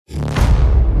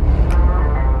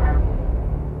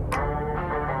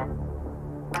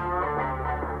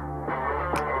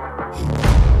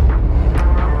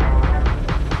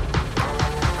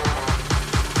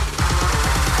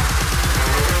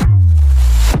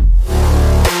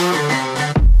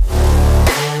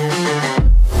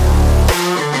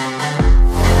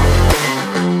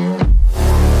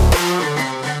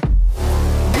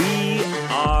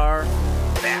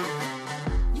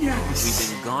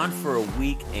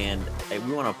and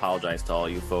we want to apologize to all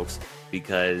you folks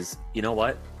because you know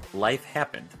what? Life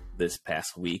happened this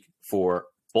past week for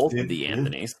both of the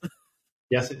Anthonys.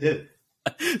 Yes, it did.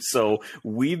 So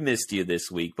we missed you this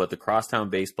week, but the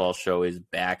Crosstown Baseball Show is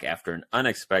back after an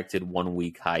unexpected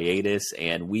 1-week hiatus,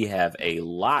 and we have a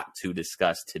lot to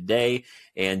discuss today.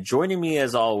 And joining me,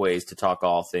 as always, to talk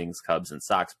all things Cubs and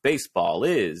Sox baseball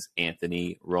is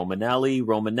Anthony Romanelli.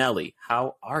 Romanelli,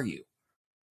 how are you?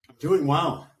 I'm doing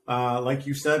well. Like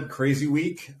you said, crazy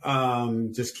week.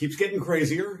 Just keeps getting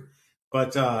crazier,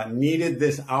 but needed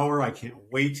this hour. I can't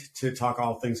wait to talk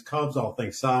all things Cubs, all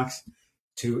things Sox,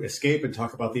 to escape and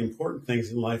talk about the important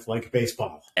things in life like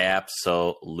baseball.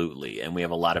 Absolutely. And we have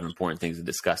a lot of important things to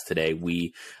discuss today.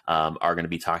 We are going to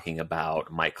be talking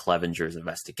about Mike Clevenger's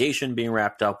investigation being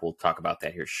wrapped up. We'll talk about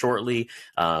that here shortly.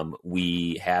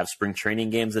 We have spring training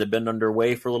games that have been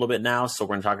underway for a little bit now. So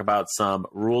we're going to talk about some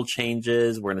rule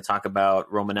changes. We're going to talk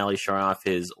about Romanelli showing off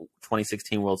his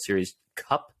 2016 World Series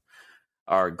Cup,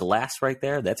 our glass right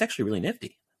there. That's actually really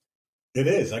nifty. It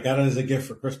is. I got it as a gift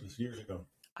for Christmas years ago.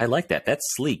 I like that. That's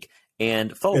sleek.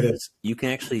 And folks, you can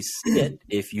actually see it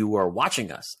if you are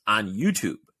watching us on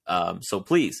YouTube. So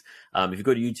please, if you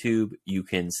go to YouTube, you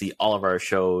can see all of our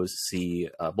shows, see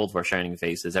both of our shining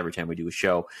faces every time we do a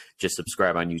show. Just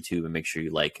subscribe on YouTube and make sure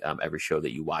you like every show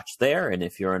that you watch there. And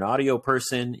if you're an audio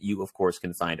person, you, of course,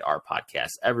 can find our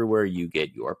podcast everywhere you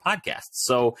get your podcasts.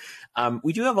 So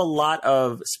we do have a lot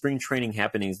of spring training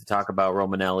happenings to talk about,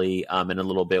 Romanelli. In a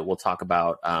little bit, we'll talk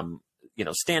about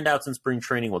standouts in spring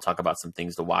training. We'll talk about some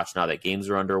things to watch now that games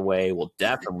are underway. We'll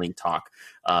definitely talk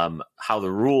how the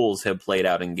rules have played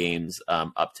out in games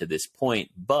up to this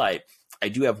point. But I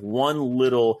do have one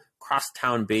little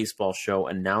Crosstown Baseball Show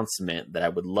announcement that I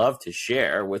would love to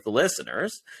share with the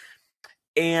listeners.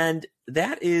 And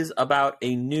that is about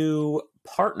a new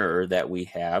partner that we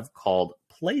have called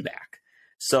Playback.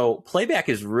 So Playback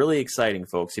is really exciting,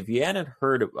 folks. If you hadn't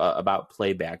heard about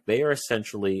Playback, they are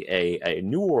essentially a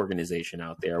new organization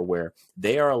out there where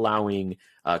they are allowing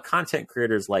content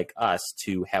creators like us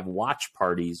to have watch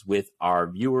parties with our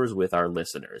viewers, with our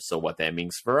listeners. So what that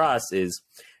means for us is,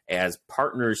 as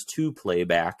partners to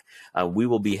Playback, we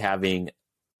will be having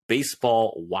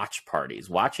baseball watch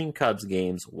parties, watching Cubs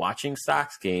games, watching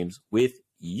Sox games with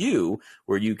you,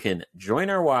 where you can join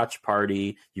our watch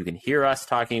party, you can hear us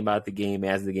talking about the game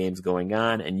as the game's going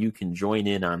on, and you can join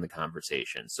in on the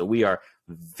conversation. So we are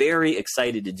very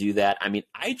excited to do that. I mean,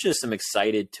 I just am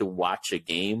excited to watch a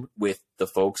game with the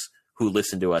folks who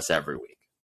listen to us every week.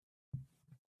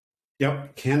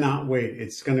 Yep, cannot wait.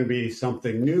 It's going to be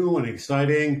something new and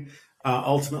exciting.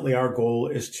 Ultimately, our goal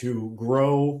is to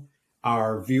grow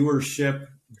our viewership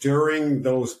during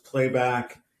those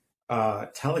Playback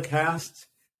telecasts,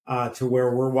 to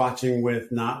where we're watching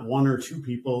with not one or two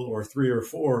people or three or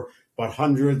four, but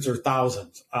hundreds or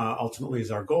thousands. Ultimately is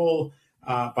our goal.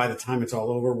 By the time it's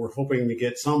all over, we're hoping to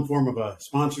get some form of a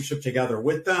sponsorship together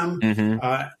with them,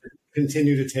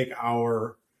 continue to take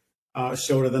our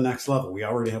show to the next level. We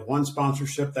already have one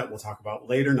sponsorship that we'll talk about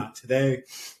later, not today,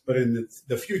 but in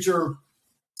the future.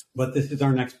 But this is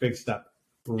our next big step.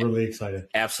 We're really excited.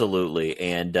 Absolutely.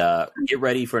 And get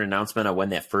ready for an announcement on when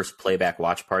that first Playback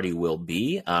watch party will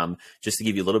be. Just to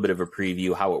give you a little bit of a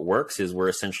preview, how it works is we're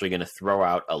essentially going to throw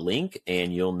out a link,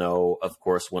 and you'll know, of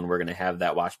course, when we're going to have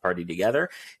that watch party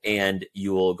together. And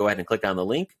you will go ahead and click on the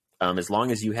link. As long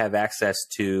as you have access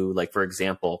to, like, for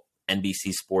example,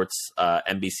 NBC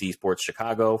Sports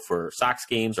Chicago for Sox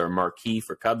games or Marquee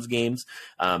for Cubs games,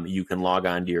 you can log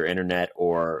on to your internet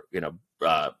or,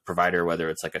 provider,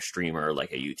 whether it's like a streamer,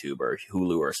 like a YouTube or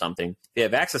Hulu or something. If you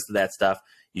have access to that stuff,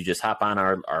 you just hop on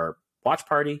our watch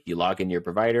party, you log into your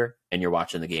provider, and you're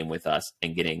watching the game with us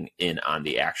and getting in on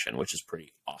the action, which is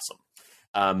pretty awesome.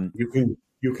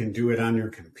 You can do it on your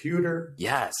computer.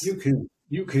 Yes. You can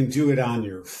do it on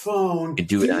your phone. You can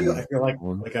do it on your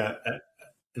phone. Like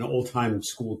an old time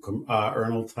school or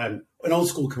an old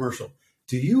school commercial.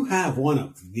 Do you have one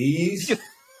of these?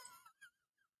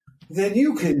 Then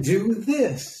you can do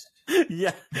this.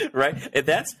 Yeah, right. And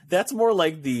that's more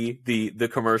like the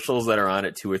commercials that are on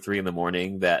at 2 or 3 in the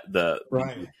morning. That the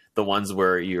ones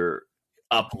where you're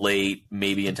up late,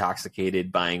 maybe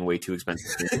intoxicated, buying way too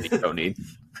expensive things that you don't need.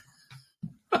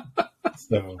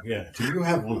 So yeah, do you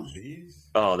have one of these?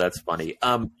 Oh, that's funny.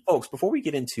 Folks, before we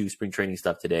get into spring training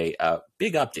stuff today,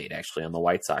 big update actually on the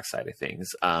White Sox side of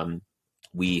things.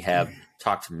 We have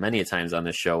talked many times on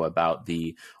this show about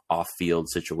the off-field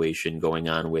situation going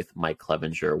on with Mike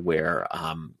Clevenger, where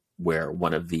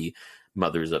one of the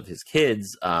mothers of his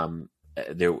kids,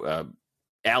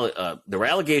 there were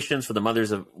allegations for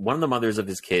one of the mothers of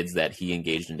his kids that he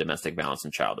engaged in domestic violence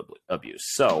and child abuse.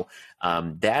 So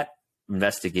that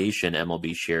investigation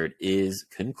MLB shared is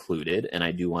concluded, and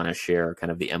I do want to share kind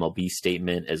of the MLB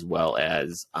statement as well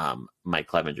as Mike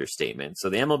Clevenger's statement. So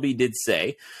the MLB did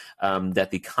say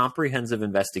that the comprehensive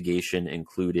investigation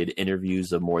included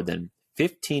interviews of more than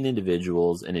 15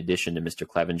 individuals in addition to Mr.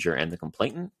 Clevenger and the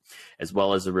complainant, as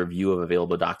well as a review of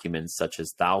available documents such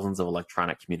as thousands of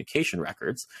electronic communication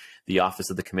records. The Office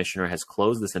of the Commissioner has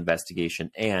closed this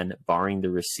investigation and, barring the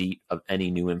receipt of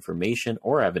any new information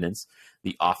or evidence,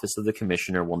 the Office of the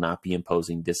Commissioner will not be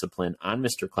imposing discipline on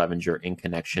Mr. Clevenger in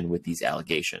connection with these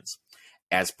allegations.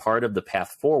 As part of the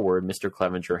path forward, Mr.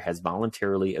 Clevenger has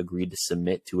voluntarily agreed to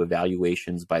submit to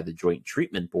evaluations by the joint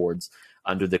treatment boards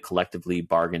under the collectively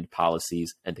bargained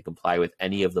policies and to comply with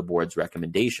any of the board's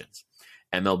recommendations.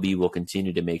 MLB will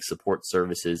continue to make support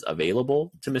services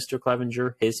available to Mr.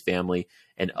 Clevenger, his family,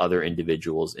 and other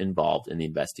individuals involved in the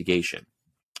investigation.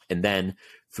 And then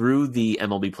through the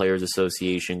MLB Players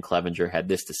Association, Clevenger had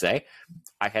this to say: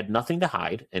 "I had nothing to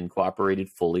hide and cooperated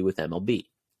fully with MLB.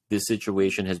 This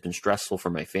situation has been stressful for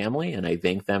my family, and I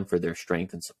thank them for their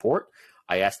strength and support.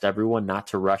 I asked everyone not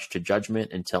to rush to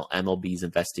judgment until MLB's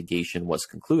investigation was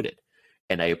concluded.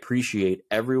 And I appreciate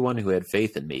everyone who had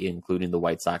faith in me, including the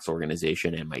White Sox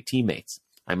organization and my teammates.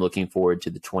 I'm looking forward to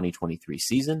the 2023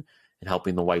 season and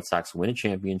helping the White Sox win a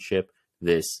championship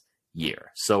this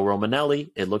year." So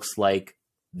Romanelli, it looks like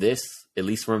this, at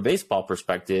least from a baseball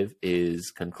perspective,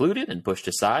 is concluded and pushed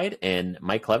aside, and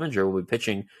Mike Clevenger will be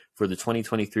pitching for the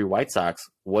 2023 White Sox.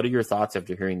 What are your thoughts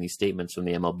after hearing these statements from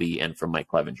the MLB and from Mike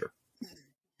Clevenger?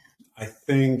 I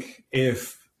think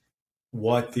if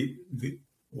what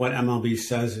what MLB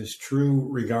says is true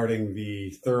regarding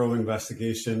the thorough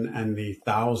investigation and the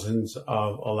thousands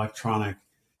of electronic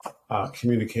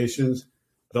communications,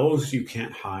 those you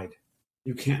can't hide.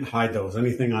 You can't hide those.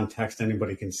 Anything on text,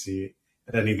 anybody can see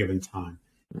at any given time.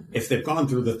 If they've gone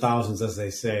through the thousands, as they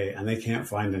say, and they can't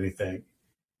find anything,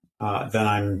 then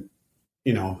I'm,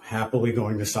 happily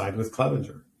going to side with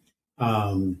Clevenger.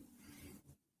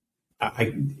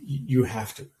 You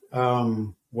have to,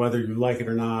 whether you like it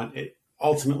or not.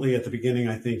 Ultimately, at the beginning,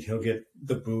 I think he'll get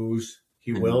the boos.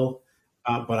 He will,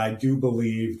 but I do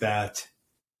believe that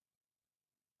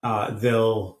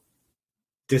they'll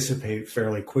dissipate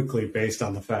fairly quickly based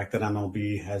on the fact that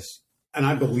MLB has, and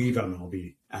I believe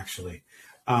MLB actually,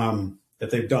 that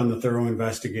they've done the thorough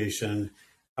investigation.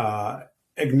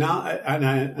 And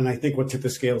I think what tipped the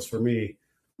scales for me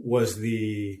was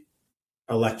the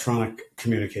electronic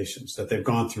communications, that they've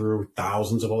gone through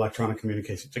thousands of electronic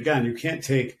communications. Again, you can't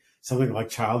take something like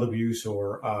child abuse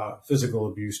or physical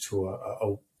abuse to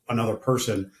another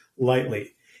person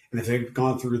lightly. And if they've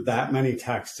gone through that many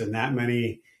texts and that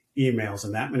many emails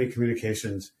and that many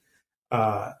communications,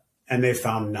 and they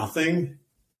found nothing,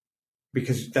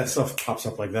 because that stuff pops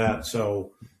up like that.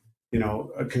 So,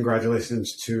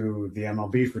 congratulations to the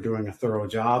MLB for doing a thorough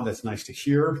job. That's nice to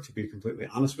hear, to be completely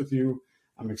honest with you.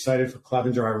 I'm excited for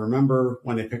Clevenger. I remember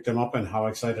when they picked him up and how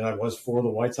excited I was for the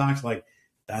White Sox. Like,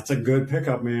 that's a good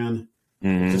pickup, man.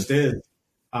 It just is.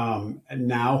 And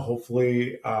now,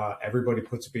 hopefully, everybody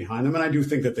puts it behind them. And I do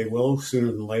think that they will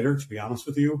sooner than later, to be honest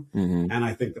with you. And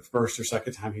I think the first or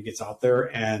second time he gets out there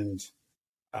and,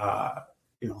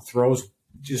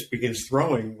 begins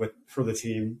throwing for the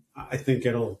team, I think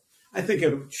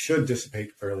it should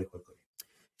dissipate fairly quickly.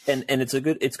 And it's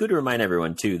good to remind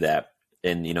everyone too that,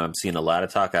 and I'm seeing a lot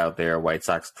of talk out there, White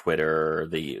Sox Twitter,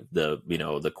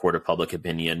 the court of public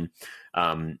opinion.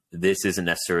 This isn't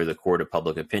necessarily the court of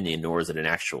public opinion, nor is it an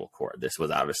actual court. This was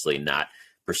obviously not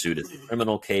pursued as a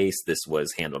criminal case. This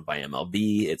was handled by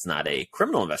MLB. It's not a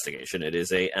criminal investigation. It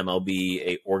is a MLB,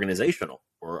 a organizational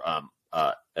or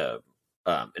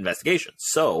investigation.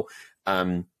 So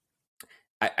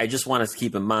I just want us to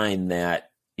keep in mind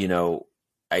that,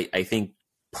 I think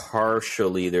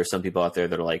partially there's some people out there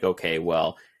that are like, okay,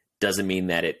 well, doesn't mean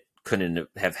that it couldn't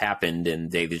have happened and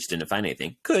they just didn't find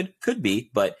anything. Could be,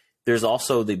 but there's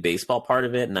also the baseball part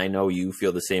of it. And I know you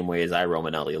feel the same way as I,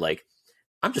 Romanelli. Like,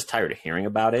 I'm just tired of hearing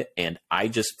about it. And I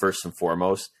just first and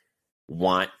foremost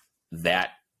want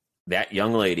that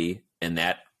young lady and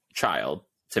that child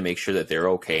to make sure that they're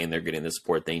okay and they're getting the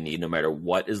support they need, no matter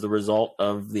what is the result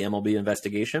of the MLB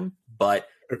investigation. But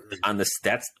on the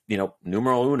stats,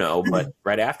 numero uno, but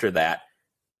right after that,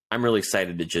 I'm really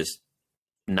excited to just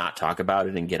not talk about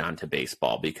it and get on to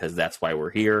baseball, because that's why we're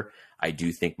here. I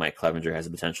do think Mike Clevenger has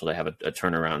the potential to have a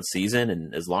turnaround season.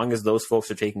 And as long as those folks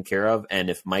are taken care of, and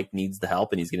if Mike needs the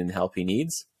help and he's getting the help he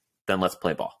needs, then let's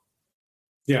play ball.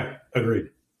 Yeah,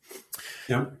 agreed.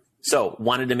 Yeah. So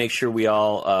wanted to make sure we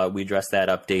all we addressed that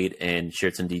update and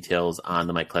shared some details on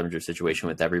the Mike Clevenger situation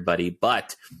with everybody.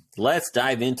 But let's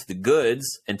dive into the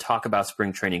goods and talk about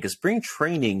spring training, because spring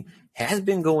training has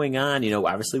been going on.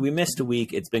 Obviously we missed a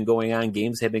week. It's been going on.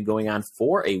 Games have been going on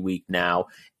for a week now.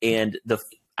 And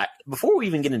before we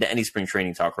even get into any spring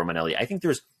training talk, Romanelli, I think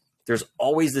there's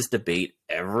always this debate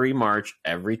every March,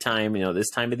 every time, this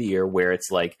time of the year, where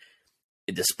it's like,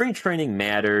 does spring training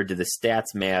matter? Do the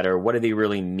stats matter? What do they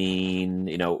really mean?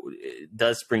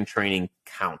 Does spring training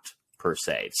count per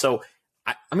se? So,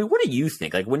 I mean, what do you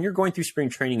think? Like when you're going through spring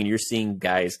training and you're seeing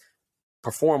guys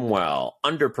perform well,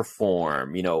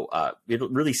 underperform,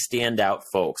 really stand out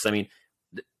folks. I mean,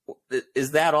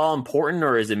 is that all important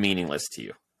or is it meaningless to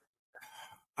you?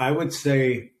 I would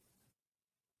say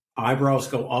eyebrows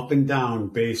go up and down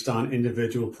based on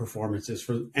individual performances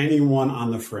for anyone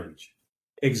on the fringe.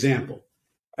 Example.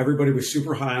 Everybody was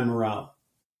super high on Morale.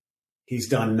 He's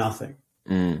done nothing.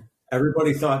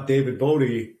 Everybody thought David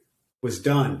Bodie was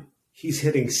done. He's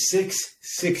hitting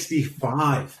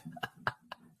 665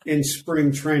 in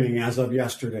spring training as of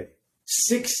yesterday.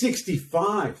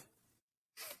 665.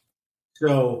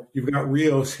 So you've got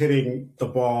Rios hitting the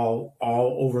ball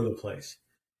all over the place.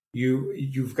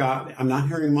 You've got, I'm not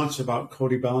hearing much about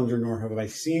Cody Bellinger, nor have I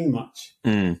seen much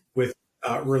with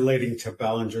relating to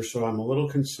Bellinger, so I'm a little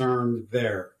concerned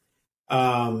there.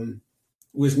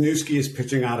 Wisniewski is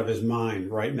pitching out of his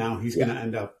mind right now. He's going to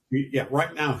end up,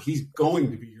 right now he's going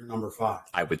to be your number 5.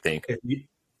 I would think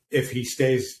if he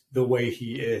stays the way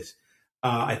he is.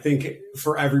 I think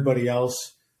for everybody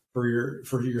else, for your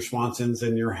Swansons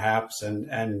and your Haps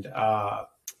and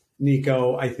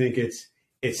Nico, I think it's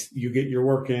you get your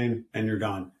work in and you're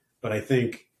done. But I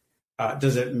think.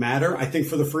 Does it matter? I think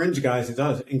for the fringe guys, it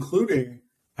does, including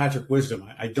Patrick Wisdom.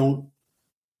 I don't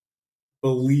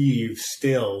believe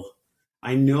still.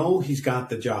 I know he's got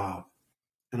the job,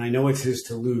 and I know it's his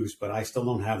to lose, but I still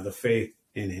don't have the faith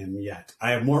in him yet.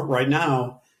 I have more right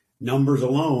now, numbers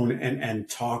alone and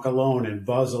talk alone and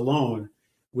buzz alone.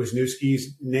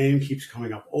 Wisniewski's name keeps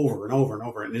coming up over and over and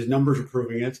over, and his numbers are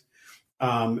proving it.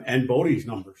 And Bodie's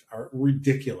numbers are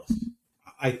ridiculous.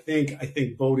 I think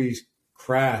Bodie's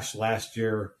crash last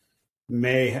year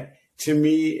to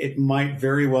me, it might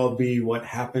very well be what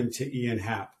happened to Ian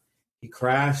Happ.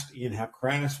 Ian Happ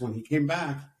crashed. When he came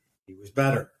back, he was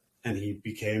better, and he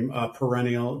became a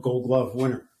perennial Gold Glove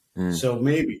winner. So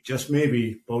maybe, just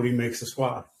maybe, Bodie makes the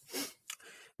squad.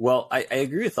 Well, I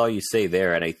agree with all you say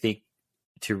there, and I think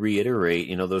to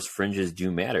reiterate, those fringes do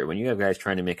matter. When you have guys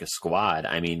trying to make a squad,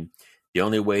 I mean, the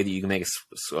only way that you can make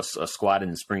a squad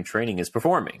in spring training is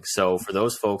performing. So for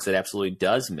those folks, it absolutely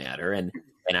does matter. And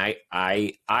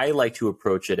I like to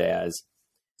approach it as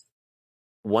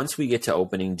once we get to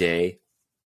opening day,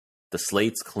 the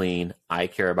slate's clean. I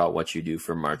care about what you do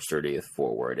from March 30th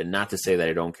forward. And not to say that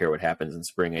I don't care what happens in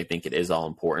spring. I think it is all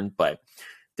important, but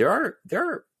there are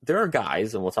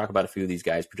guys, and we'll talk about a few of these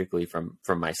guys, particularly from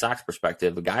my Sox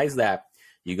perspective, the guys that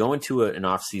you go into an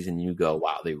off season, you go,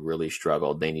 wow, they really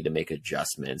struggled. They need to make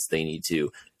adjustments. They need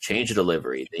to change the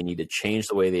delivery. They need to change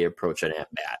the way they approach an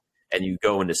at-bat. And you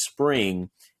go into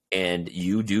spring, and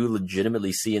you do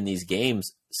legitimately see in these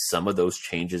games some of those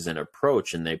changes in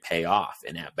approach, and they pay off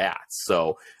in at-bats.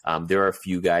 So there are a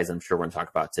few guys I'm sure we're going to talk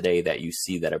about today that you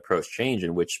see that approach change,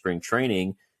 in which spring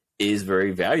training is very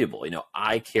valuable.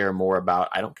 I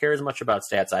don't care as much about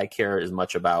stats. I care as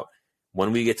much about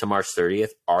when we get to March 30th,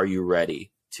 are you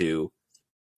ready to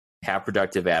have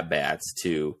productive at-bats,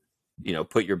 to,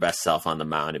 put your best self on the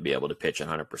mound and be able to pitch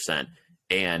 100%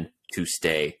 and to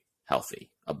stay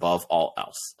healthy above all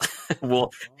else?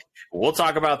 We'll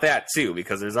talk about that too,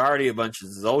 because there's already a bunch of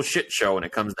this old shit show when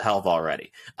it comes to health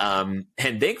already. And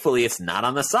thankfully it's not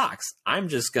on the Sox. I'm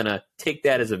just going to take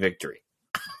that as a victory.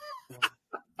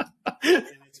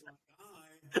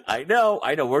 I know.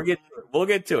 We'll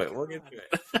get to it.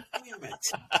 Damn it.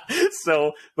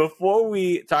 So before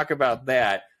we talk about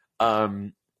that,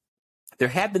 there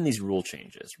have been these rule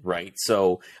changes, right?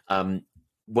 So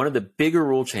one of the bigger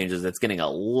rule changes that's getting a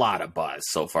lot of buzz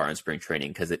so far in spring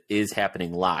training, because it is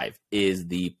happening live, is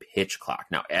the pitch clock.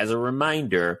 Now, as a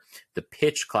reminder, the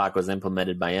pitch clock was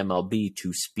implemented by MLB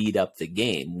to speed up the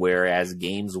game, whereas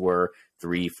games were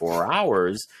 3-4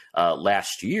 hours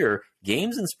last year.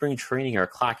 Games in spring training are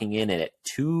clocking in at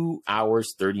 2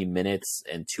 hours 30 minutes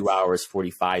and 2 hours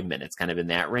 45 minutes, kind of in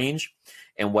that range.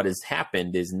 And what has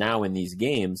happened is now in these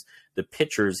games, the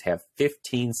pitchers have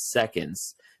 15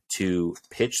 seconds to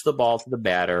pitch the ball to the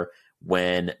batter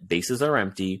when bases are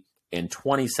empty, and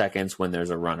 20 seconds when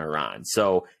there's a runner on.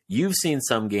 So you've seen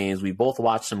some games. We both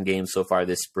watched some games so far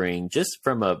this spring, just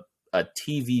from a a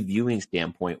TV viewing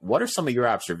standpoint, what are some of your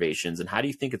observations, and how do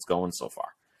you think it's going so far?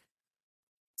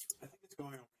 I think it's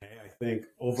going okay. I think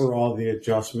overall the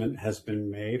adjustment has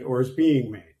been made, or is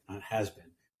being made. Not has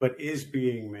been, but is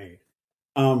being made.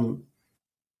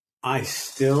 I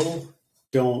still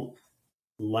don't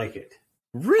like it.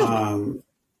 Really?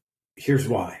 Here's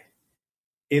why.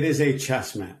 It is a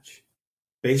chess match.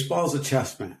 Baseball is a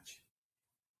chess match.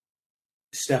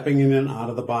 Stepping in and out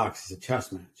of the box is a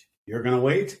chess match. You're going to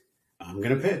wait. I'm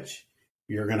going to pitch.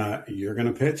 You're going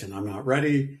to pitch, and I'm not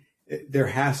ready. There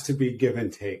has to be give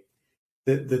and take.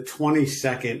 The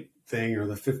 20-second thing or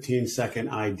the 15-second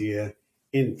idea,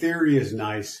 in theory, is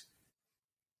nice.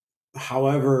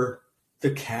 However,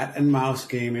 the cat and mouse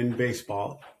game in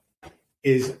baseball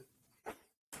is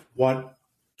what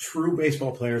true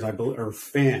baseball players, I believe, or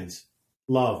fans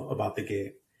love about the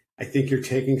game. I think you're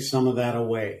taking some of that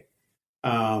away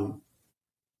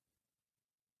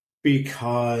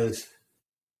because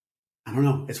I don't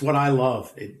know. It's what I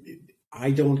love.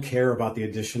 I don't care about the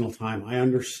additional time. I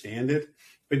understand it,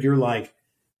 but you're like,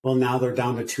 well, now they're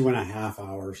down to 2.5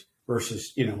 hours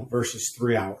versus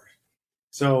 3 hours.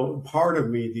 So part of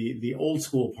me, the old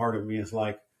school part of me is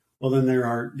like, well, then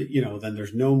then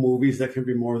there's no movies that can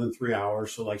be more than 3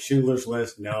 hours. So like Schindler's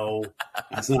List, no,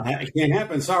 that's not, it can't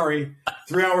happen. Sorry.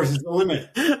 3 hours is the limit.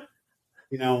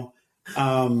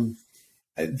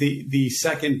 The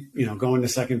second, going to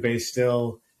second base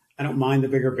still, I don't mind the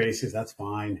bigger bases. That's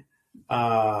fine.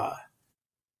 Because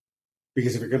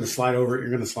if you're going to slide over it, you're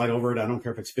going to slide over it. I don't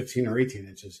care if it's 15 or 18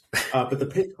 inches. But the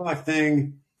pitch clock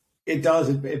thing,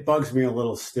 it bugs me a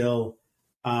little still.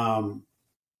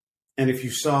 And if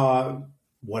you saw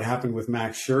what happened with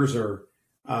Max Scherzer,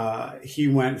 he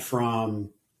went from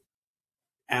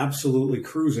absolutely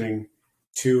cruising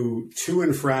to 2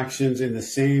 infractions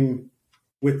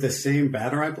with the same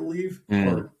batter, I believe,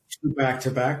 or 2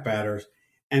 back-to-back batters,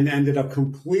 and ended up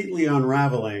completely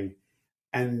unraveling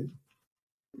and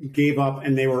gave up,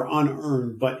 and they were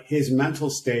unearned, but his mental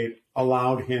state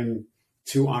allowed him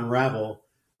to unravel,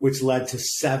 which led to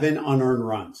 7 unearned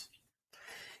runs.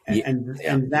 And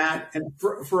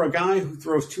for a guy who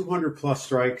throws 200 plus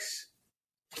strikes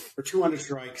or 200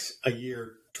 strikes a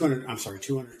year, 200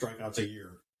 strikeouts a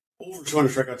year, over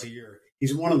 200 strikeouts a year,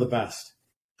 he's one of the best.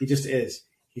 He just is.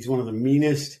 He's one of the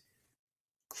meanest,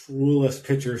 cruelest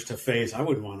pitchers to face. I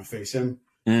wouldn't want to face him.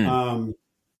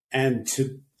 And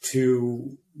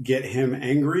to get him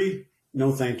angry,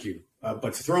 no, thank you.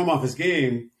 But to throw him off his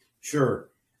game, sure.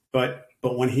 But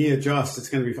when he adjusts, it's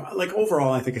going to be fine. Like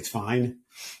overall, I think it's fine.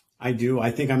 I do. I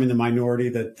think I'm in the minority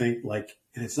that think like,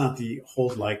 and it's not the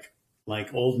whole like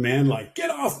old man, like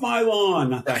get off my lawn,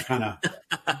 not that kind of.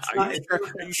 Are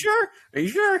you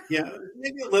sure? Yeah,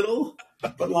 maybe a little,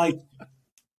 but like,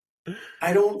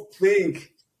 I don't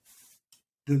think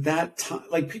that time,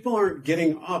 like people aren't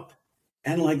getting up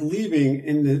and like leaving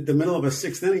in the middle of a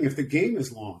 6th inning if the game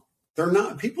is long. They're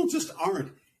not. People just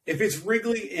aren't. If it's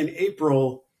Wrigley in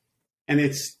April and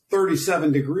it's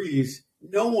 37 degrees,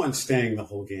 no one's staying the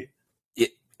whole game.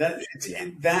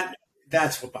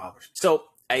 That's what bothers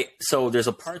me. So there's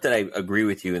a part that I agree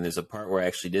with you, and there's a part where I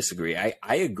actually disagree. I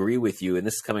agree with you, and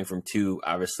this is coming from 2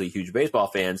 obviously huge baseball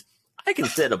fans. I can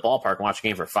sit at a ballpark and watch a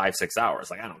game for 5-6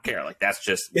 hours. Like I don't care. Like that's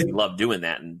just we love doing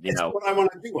that, and it's what I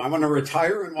want to do. I want to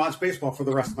retire and watch baseball for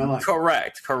the rest of my life.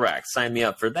 Correct. Sign me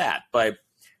up for that. But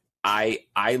I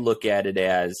look at it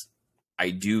as I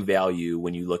do value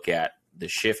when you look at the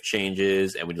shift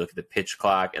changes and when you look at the pitch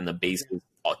clock and the bases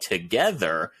all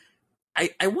together.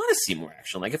 I want to see more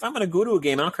action. Like if I'm going to go to a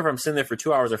game, I don't care if I'm sitting there for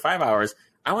 2 hours or 5 hours.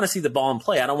 I want to see the ball in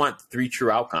play. I don't want 3 true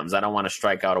outcomes. I don't want to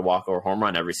strike out, a walk, or a home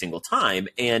run every single time.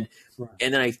 And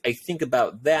then I think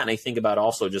about that, and I think about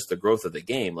also just the growth of the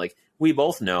game. Like we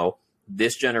both know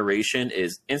this generation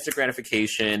is instant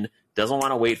gratification, doesn't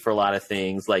want to wait for a lot of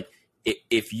things. Like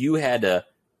if you had to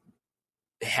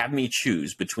have me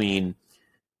choose between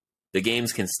the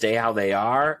games can stay how they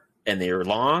are and they're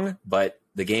long, but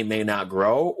the game may not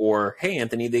grow, or, hey,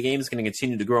 Anthony, the game is going to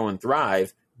continue to grow and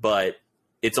thrive, but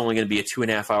it's only going to be a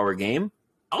 2.5 hour game.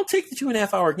 I'll take the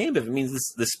 2.5 hour game if it means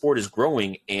this sport is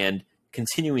growing and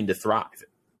continuing to thrive.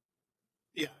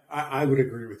 Yeah, I would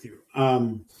agree with you. Are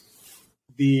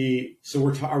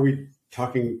we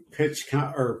talking pitch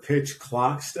or pitch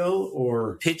clock still,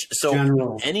 or pitch? So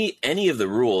general? Any of the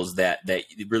rules that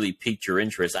really piqued your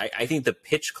interest? I think the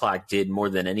pitch clock did more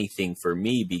than anything for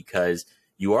me, because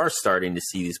you are starting to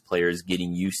see these players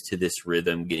getting used to this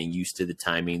rhythm, getting used to the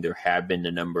timing. There have been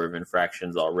a number of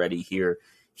infractions already here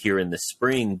in the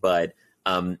spring, but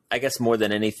I guess more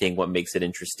than anything, what makes it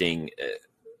interesting,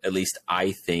 at least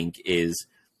I think, is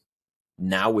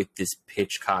now with this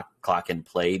pitch clock in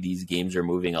play, these games are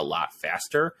moving a lot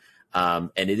faster.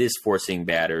 And it is forcing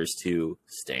batters to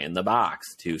stay in the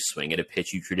box, to swing at a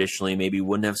pitch you traditionally maybe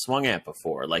wouldn't have swung at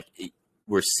before.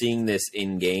 We're seeing this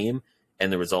in game,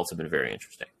 and the results have been very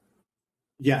interesting.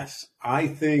 Yes, I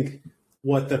think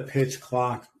what the pitch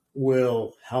clock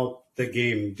will help the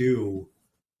game do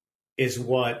is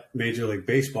what Major League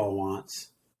Baseball wants,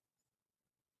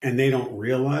 and they don't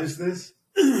realize this,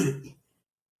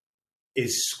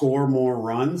 is score more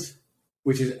runs,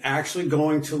 which is actually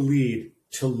going to lead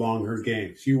to longer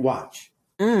games. You watch.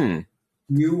 You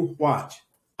watch.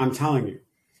 I'm telling you.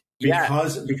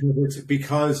 Because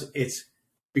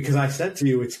I said to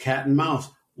you, it's cat and mouse.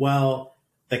 Well,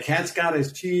 the cat's got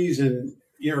his cheese and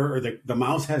the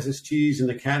mouse has his cheese and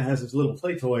the cat has his little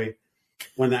play toy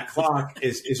when that clock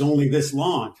is only this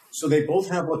long. So they both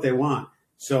have what they want.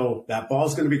 So that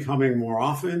ball's going to be coming more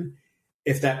often.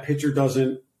 If that pitcher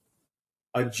doesn't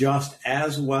adjust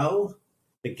as well,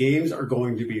 the games are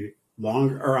going to be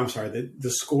longer, or I'm sorry,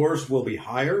 the scores will be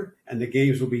higher and the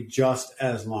games will be just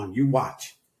as long. You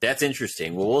watch. That's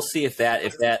interesting. Well, we'll see if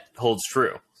that holds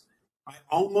true. I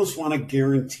almost want to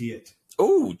guarantee it.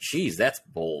 Oh, geez, that's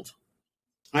bold.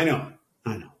 I know.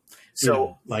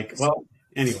 So,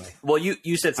 anyway. Well,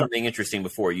 you said something interesting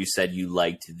before. You said you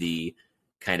liked the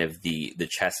kind of the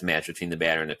chess match between the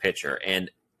batter and the pitcher. And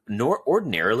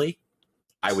ordinarily,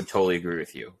 I would totally agree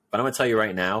with you. But I'm going to tell you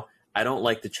right now, I don't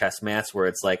like the chess mats where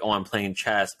it's like, oh, I'm playing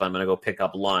chess, but I'm going to go pick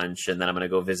up lunch, and then I'm going to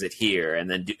go visit here. And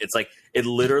then it's like, it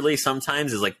literally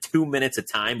sometimes is like 2 minutes of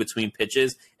time between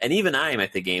pitches. And even I'm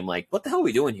at the game like, what the hell are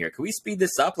we doing here? Can we speed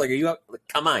this up?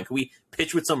 Come on, can we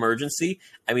pitch with some urgency?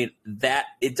 I mean,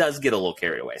 it does get a little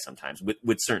carried away sometimes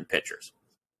with certain pitchers.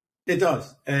 It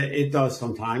does. It does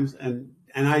sometimes. And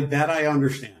I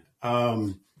understand.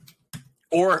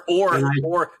 Or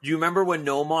do you remember when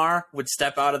Nomar would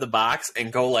step out of the box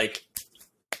and go like,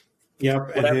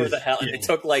 yep, whatever the hell, and it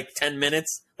took like 10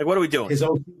 minutes? Like, what are we doing? His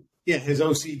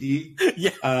OCD.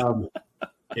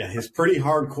 Yeah. His pretty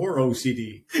hardcore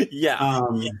OCD. Yeah.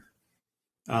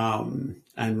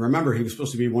 And remember, he was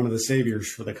supposed to be one of the saviors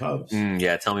for the Cubs.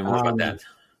 Yeah, tell me more about that.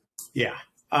 Yeah.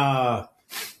 But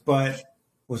what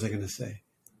was I going to say?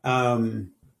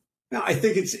 No, I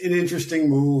think it's an interesting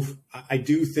move. I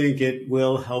do think it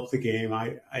will help the game.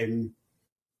 I'm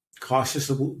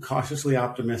cautiously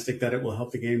optimistic that it will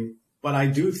help the game. But I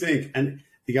do think, and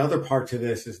the other part to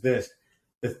this is this,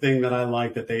 the thing that I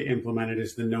like that they implemented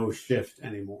is the no shift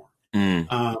anymore.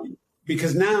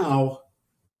 Because now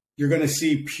you're going to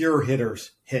see pure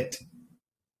hitters hit.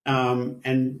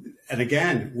 And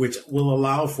again, which will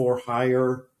allow for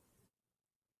higher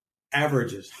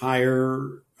averages,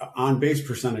 higher on base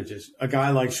percentages. A guy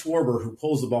like Schwarber who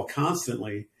pulls the ball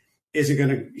constantly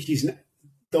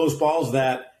those balls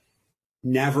that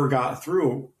never got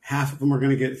through, half of them are going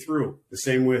to get through. The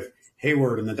same with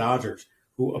Hayward and the Dodgers,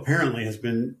 who apparently has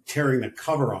been tearing the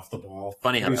cover off the ball.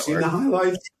 Funny how Have you seen the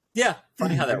highlights? Yeah,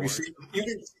 funny how that works.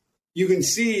 You can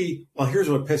see, well, here's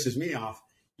what pisses me off.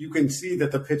 You can see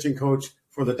that the pitching coach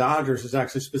for the Dodgers is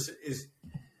actually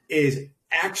is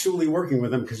actually working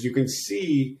with him, because you can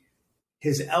see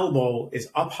his elbow is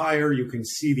up higher. You can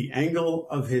see the angle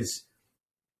of his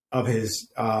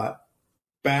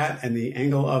bat and the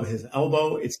angle of his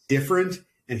elbow. It's different.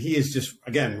 And he is just,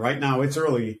 again, right now it's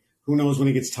early. Who knows when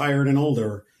he gets tired and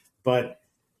older, but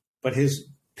his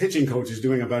pitching coach is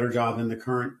doing a better job than the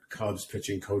current Cubs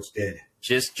pitching coach did.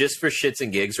 Just for shits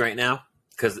and gigs right now,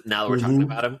 because now that we're talking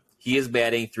about him, he is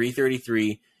batting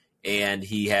 .333. And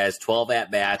he has 12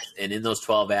 at-bats, and in those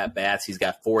 12 at-bats, he's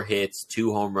got 4 hits,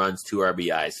 2 home runs, 2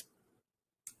 RBIs.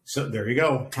 So there you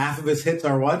go. Half of his hits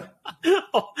are what?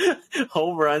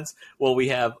 Home runs. Well, we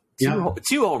have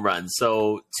two home runs,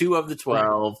 so 2 of the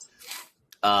 12,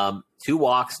 2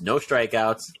 walks, no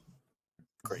strikeouts.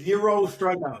 0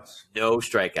 strikeouts. No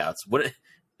strikeouts. What?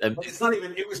 It's not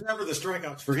even. It was never the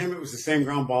strikeouts for him. It was the same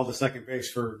ground ball to second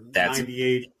base for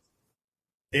 98.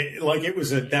 That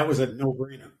was a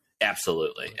no-brainer.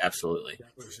 Absolutely.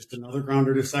 It was just another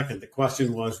grounder to second. The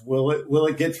question was, will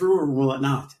it get through or will it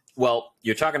not? Well,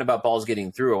 you're talking about balls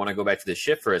getting through. I want to go back to the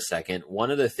shift for a second.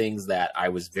 One of the things that I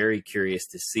was very curious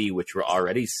to see, which we're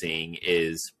already seeing,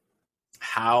 is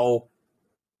how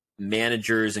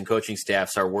managers and coaching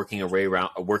staffs are working their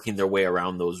way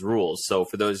around those rules. So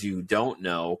for those of you who don't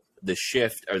know, the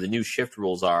shift or the new shift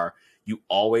rules are you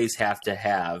always have to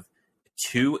have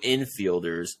 2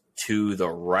 infielders to the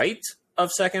right of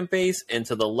second base and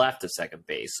to the left of second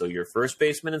base. So your first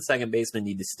baseman and second baseman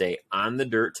need to stay on the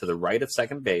dirt to the right of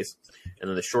second base, and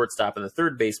then the shortstop and the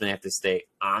third baseman have to stay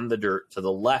on the dirt to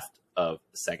the left of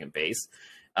second base.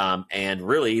 And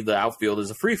really, the outfield is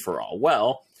a free-for-all.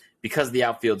 Well, because the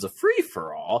outfield's a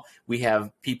free-for-all, we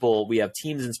have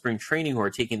teams in spring training who are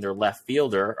taking their left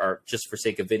fielder, or just for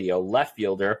sake of video, left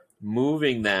fielder,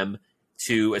 moving them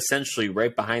to essentially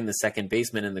right behind the second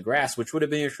baseman in the grass, which would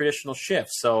have been your traditional shift.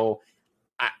 So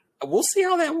we'll see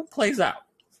how that plays out.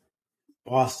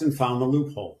 Boston found the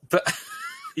loophole. But,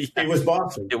 yeah, it was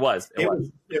Boston. It was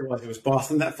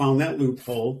Boston that found that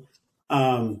loophole.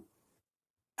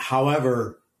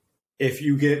 However, if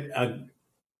you get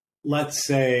let's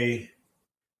say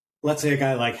a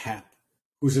guy like Happ,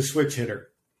 who's a switch hitter,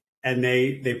 and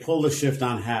they pull the shift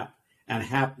on Happ, and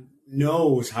Happ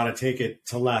knows how to take it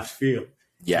to left field.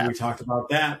 Yeah. And we talked about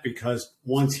that because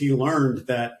once he learned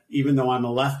that even though I'm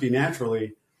a lefty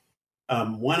naturally,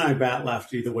 when I bat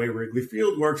lefty, the way Wrigley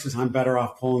Field works is I'm better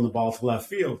off pulling the ball to left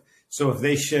field. So if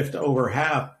they shift over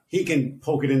Happ, he can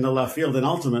poke it into left field. And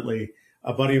ultimately,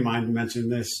 a buddy of mine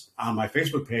mentioned this on my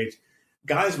Facebook page,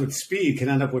 guys with speed can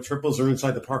end up with triples or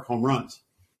inside the park home runs.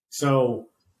 So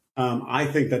I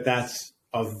think that that's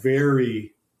a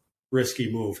very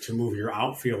risky move to move your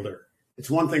outfielder. It's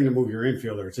one thing to move your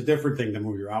infielder. It's a different thing to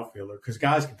move your outfielder because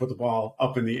guys can put the ball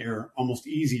up in the air almost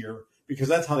easier because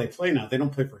that's how they play now. They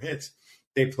don't play for hits.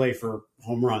 They play for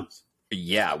home runs.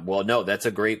 Yeah, well, no, that's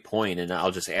a great point. And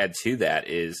I'll just add to that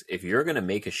is if you're going to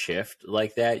make a shift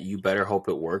like that, you better hope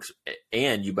it works.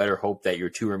 And you better hope that your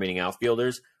two remaining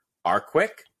outfielders are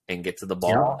quick and get to the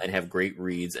ball and have great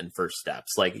reads and first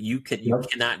steps. Like you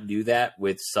cannot do that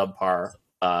with subpar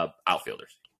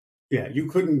outfielders. Yeah, you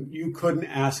couldn't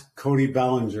ask Cody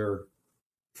Bellinger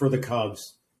for the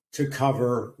Cubs to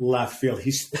cover left field.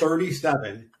 He's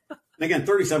 37. And again,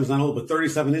 37 is not old, but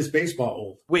 37 is baseball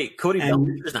old. Wait, Cody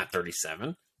Bellinger's not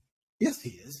 37. Yes,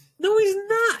 he is. No, he's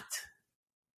not.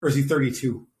 Or is he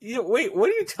 32? Yeah, wait, what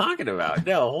are you talking about?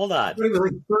 No, hold on. But he was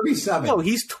like 37. No,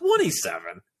 he's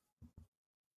 27.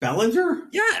 Bellinger?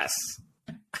 Yes.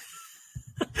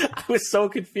 I was so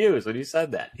confused when you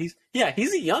said that. He's a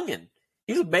youngin'.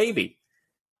 He's a baby.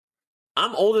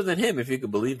 I'm older than him, if you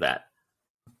could believe that.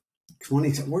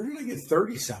 27. Where did I get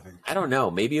 37? I don't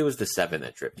know. Maybe it was the 7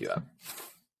 that tripped you up.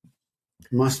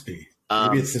 Must be.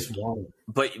 Maybe it's this water.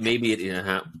 But maybe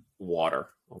water.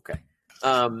 Okay.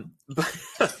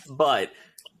 But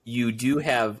you do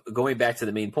have, going back to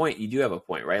the main point, you do have a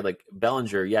point, right? Like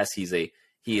Bellinger, yes, he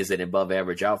is an above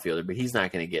average outfielder, but he's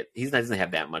not going to doesn't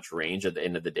have that much range at the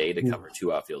end of the day to cover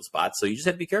two outfield spots. So you just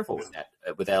have to be careful with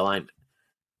that alignment.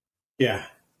 Yeah.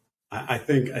 I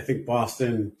think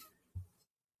Boston,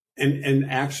 and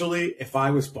actually, if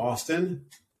I was Boston,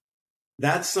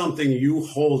 that's something you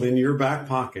hold in your back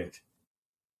pocket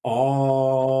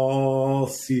all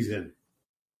season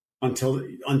until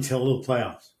the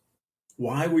playoffs.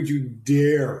 Why would you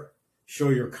dare show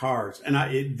your cards? And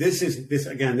this is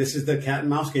the cat and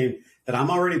mouse game that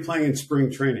I'm already playing in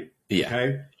spring training. Yeah.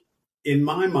 Okay. In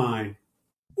my mind,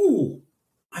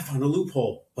 I found a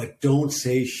loophole, but don't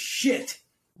say shit.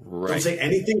 Right. Don't say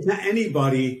anything to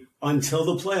anybody until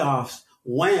the playoffs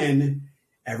when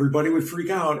everybody would freak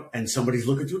out and somebody's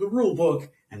looking through the rule book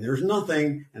and there's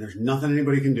nothing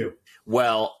anybody can do.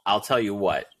 Well, I'll tell you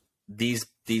what, these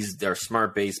are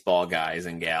smart baseball guys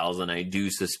and gals, and I do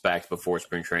suspect before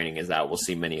spring training is out, we'll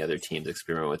see many other teams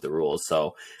experiment with the rules.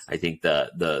 So I think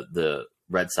the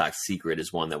Red Sox secret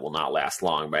is one that will not last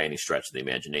long by any stretch of the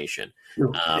imagination.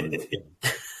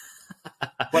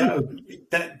 But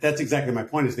that's exactly my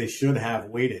point. Is they should have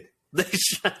waited. They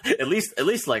should, at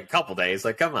least like a couple days.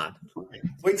 Like, come on,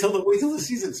 wait till the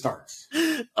season starts.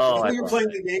 Oh, you're playing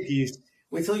the Yankees.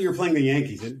 Wait till you're playing the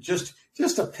Yankees, and just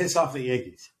to piss off the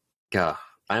Yankees. God,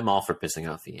 I'm all for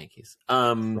pissing off the Yankees.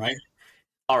 Right.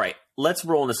 All right, let's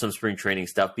roll into some spring training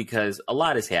stuff because a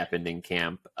lot has happened in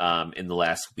camp in the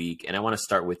last week, and I want to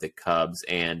start with the Cubs.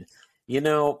 And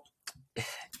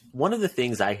one of the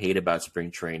things I hate about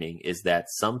spring training is that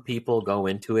some people go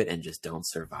into it and just don't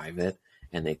survive it,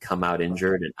 and they come out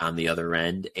injured and on the other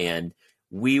end. And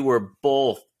we were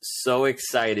both so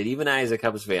excited. Even I, as a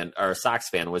Cubs fan or a Sox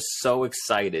fan, was so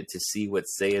excited to see what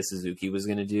Seiya Suzuki was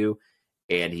going to do.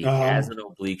 And he has an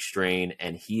oblique strain,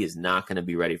 and he is not going to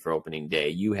be ready for opening day.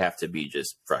 You have to be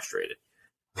just frustrated.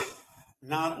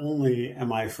 Not only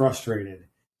am I frustrated,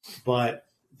 but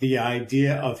the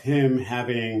idea of him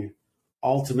having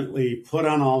ultimately put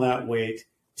on all that weight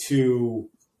to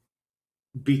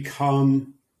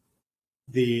become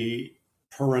the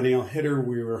perennial hitter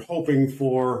we were hoping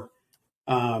for,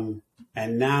 and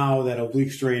now that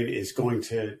oblique strain is going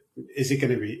to is it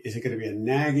going to be a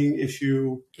nagging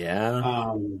issue?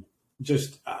 Yeah.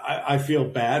 I feel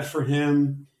bad for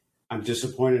him. I'm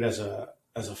disappointed as a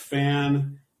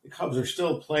fan. The Cubs are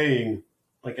still playing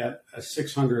like at a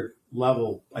 600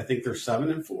 level, I think they're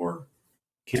 7-4.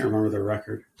 Can't remember their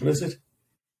record. What is it?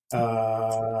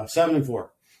 7-4.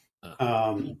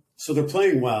 So they're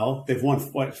playing well. They've won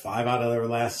 5 out of their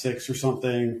last 6 or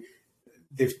something.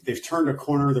 They've turned a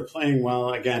corner. They're playing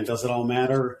well. Again, does it all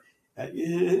matter?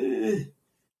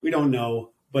 We don't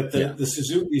know. But the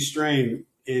Suzuki strain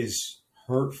is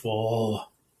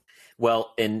hurtful.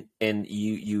 Well, and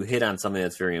you hit on something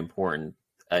that's very important,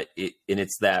 and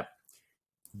it's that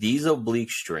these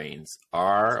oblique strains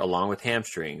are, along with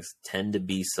hamstrings, tend to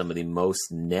be some of the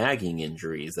most nagging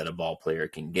injuries that a ball player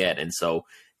can get, and so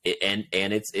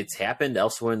it's happened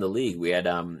elsewhere in the league. We had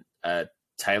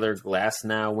Tyler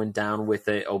Glasnow went down with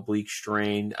an oblique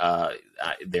strain.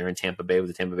 They're in Tampa Bay with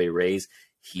the Tampa Bay Rays.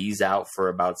 He's out for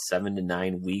about 7 to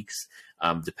 9 weeks,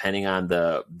 depending on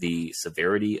the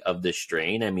severity of the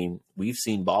strain. I mean, we've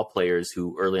seen ball players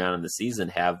who early on in the season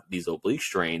have these oblique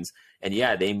strains, and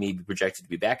they may be projected to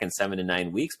be back in 7 to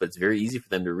 9 weeks, but it's very easy for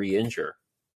them to re-injure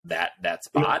that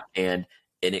spot, and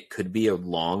it could be a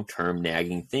long-term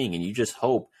nagging thing. And you just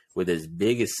hope, with as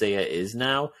big as Seiya is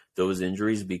now, those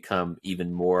injuries become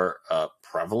even more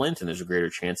prevalent, and there's a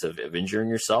greater chance of injuring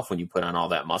yourself when you put on all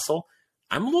that muscle.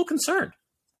 I'm a little concerned.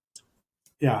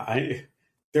 Yeah,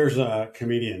 there's a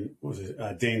comedian, what was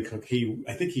it, Dane Cook?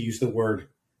 I think he used the word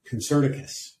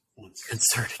concernicus once.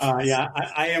 Concernicus.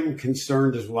 I am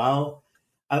concerned as well.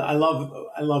 I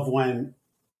love when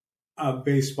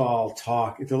baseball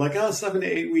talk. They're like, 7 to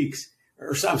 8 weeks,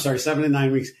 or I'm sorry, 7 to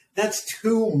 9 weeks. That's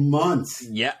 2 months.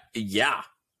 Yeah.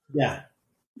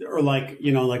 Or like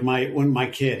my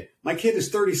kid is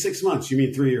 36 months. You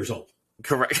mean 3 years old?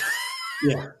 Correct.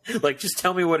 Yeah. Like, just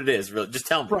tell me what it is. Really, just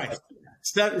tell me. Right.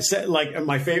 Like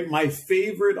my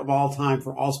favorite of all time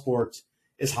for all sports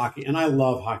is hockey, and I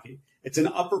love hockey. It's an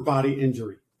upper body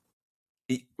injury.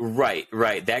 Right.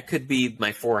 That could be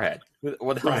my forehead.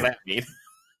 What the hell does that mean?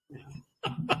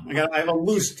 I have a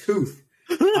loose tooth.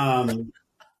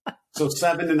 So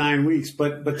 7 to 9 weeks,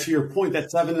 but to your point,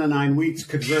 that 7 to 9 weeks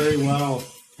could very well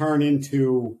turn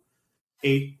into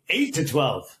 8 to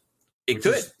 12. It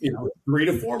could, is, 3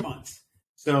 to 4 months.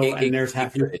 So there's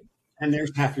half your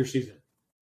season.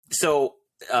 So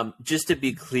just to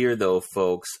be clear, though,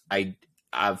 folks, I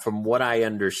from what I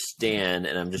understand,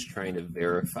 and I'm just trying to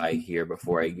verify here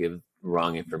before I give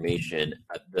wrong information,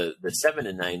 the 7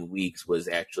 to 9 weeks was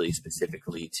actually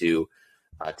specifically to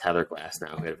Tyler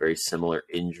Glasnow, who had a very similar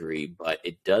injury, but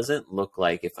it doesn't look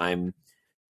like,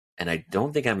 and I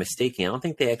don't think I'm mistaken, I don't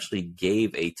think they actually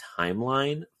gave a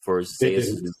timeline for Seiya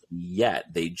Suzuki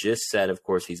yet. They just said, of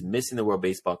course, he's missing the World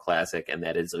Baseball Classic, and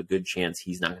that is a good chance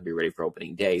he's not going to be ready for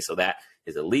opening day. So that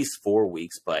is at least 4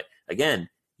 weeks. But again,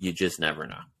 you just never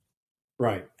know.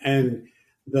 Right. And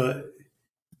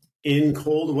in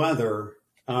cold weather,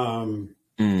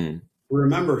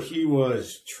 remember, he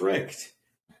was tricked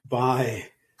by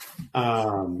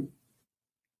the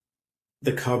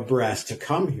Cub brass to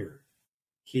come here.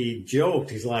 He joked,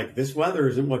 he's like, this weather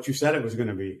isn't what you said it was going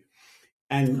to be.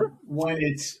 And when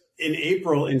it's in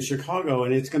April in Chicago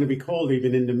and it's going to be cold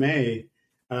even into May,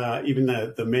 even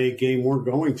the May game we're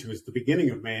going to is the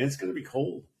beginning of May, and it's going to be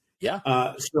cold. Yeah.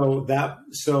 So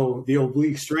the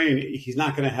oblique strain, he's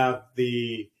not going to have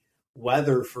the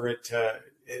weather for it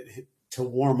to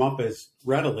warm up as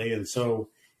readily. And so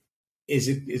is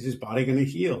his body going to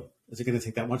heal? Is it going to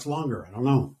take that much longer? I don't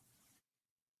know.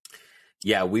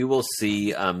 Yeah, we will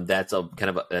see. That's a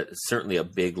kind of certainly a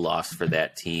big loss for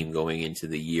that team going into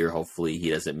the year. Hopefully, he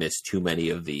doesn't miss too many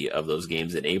of those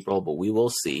games in April, but we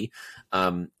will see.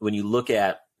 When you look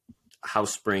at how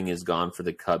spring has gone for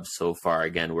the Cubs so far,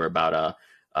 again, we're about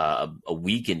a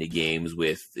week into games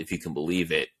with, if you can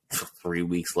believe it, 3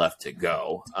 weeks left to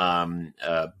go.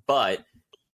 But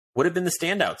what have been the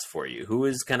standouts for you? Who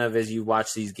is kind of, as you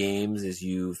watch these games, as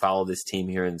you follow this team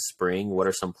here in spring, what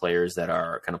are some players that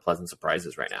are kind of pleasant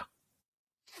surprises right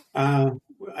now?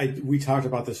 We talked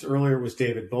about this earlier, was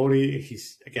David Bodie.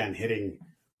 He's, again, hitting,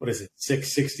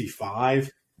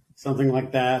 665, something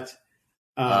like that.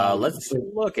 Let's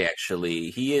look,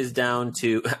 actually. He is down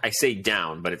to, I say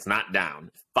down, but it's not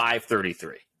down,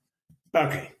 533.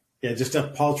 Okay. Yeah, just a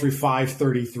paltry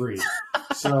 533.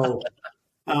 So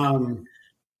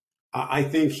I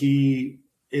think he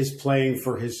is playing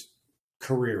for his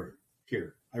career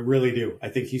here. I really do. I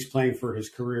think he's playing for his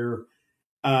career.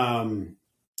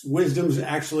 Wisdom's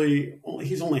actually,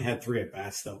 he's only had 3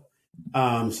 at-bats, though.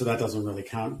 So that doesn't really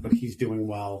count, but he's doing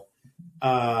well.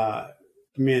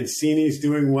 Mancini's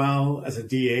doing well as a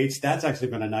DH. That's actually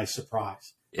been a nice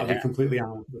surprise. Yeah. I'll be completely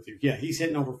honest with you. Yeah, he's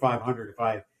hitting over 500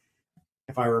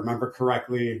 if I remember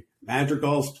correctly.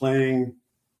 Madrigal's playing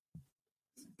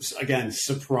again,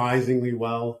 surprisingly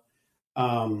well.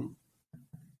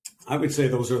 I would say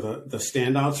those are the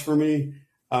standouts for me,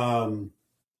 on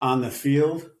the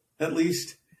field, at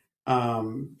least.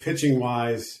 Pitching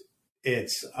wise,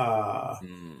 it's oh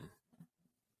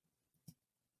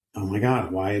my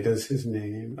God, why does his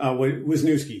name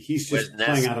Wisniewski? He's just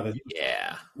playing out of his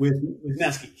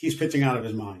Wisniewski. He's pitching out of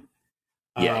his mind.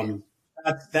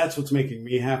 That's what's making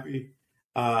me happy.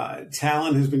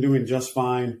 Talon has been doing just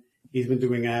fine. He's been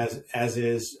doing as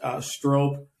is.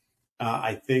 Strope,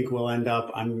 I think will end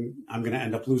up. I'm going to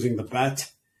end up losing the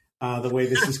bet the way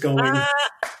this is going.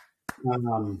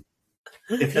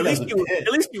 At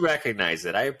least you recognize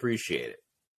it. I appreciate it.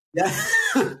 Yeah,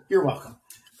 you're welcome.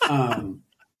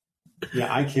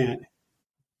 Yeah, I can't.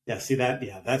 Yeah, see that?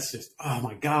 Yeah, that's just. Oh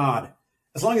my God!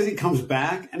 As long as he comes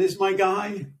back and is my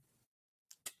guy,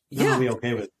 I'll be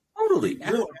okay with it. Totally.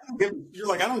 You're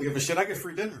like, I don't give a shit. I get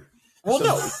free dinner. Well,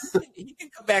 no, he can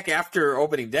come back after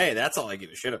opening day. That's all I give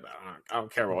a shit about. I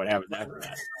don't care what happens after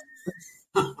that.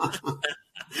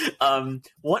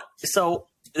 So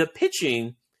the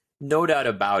pitching, no doubt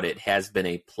about it, has been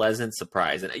a pleasant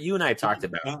surprise. And you and I have talked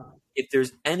about if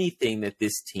there's anything that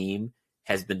this team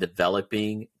has been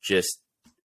developing just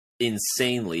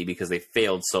insanely because they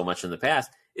failed so much in the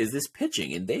past, is this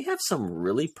pitching. And they have some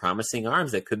really promising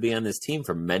arms that could be on this team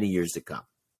for many years to come.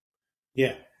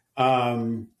 Yeah.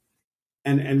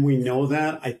 And we know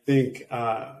that. I think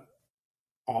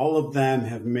all of them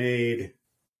have made,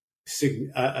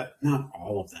 not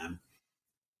all of them,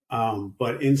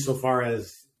 but insofar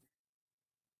as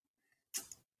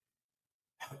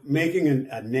making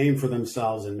a name for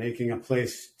themselves and making a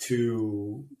place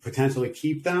to potentially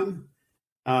keep them.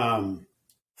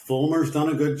 Fulmer's done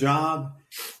a good job.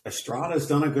 Estrada's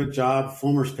done a good job.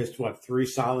 Fulmer's pitched, 3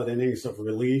 solid innings of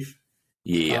relief.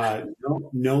 Yeah.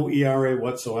 No ERA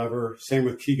whatsoever. Same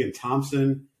with Keegan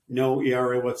Thompson. No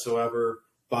ERA whatsoever.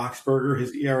 Boxberger,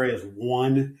 his ERA is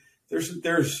 1.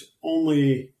 There's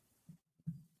only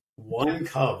one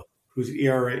Cub whose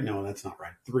ERA, no, that's not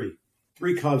right. 3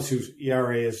 Cubs whose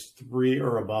ERA is 3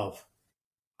 or above.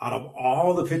 Out of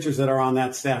all the pitchers that are on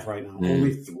that staff right now,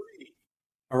 only 3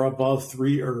 are above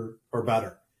 3 or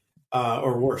better,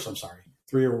 or worse. I'm sorry,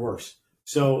 3 or worse.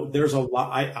 So there's a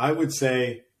lot. I would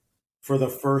say for the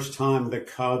first time, the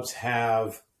Cubs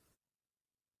have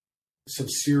some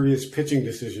serious pitching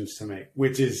decisions to make,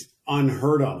 which is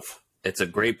unheard of. It's a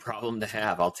great problem to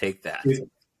have. I'll take that.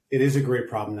 It is a great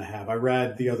problem to have. I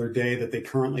read the other day that they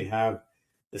currently have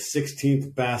the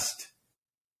 16th best,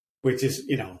 which is,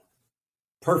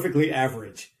 perfectly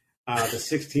average, the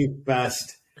 16th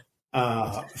best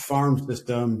farm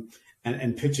system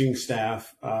and pitching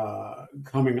staff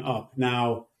coming up.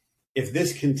 Now, if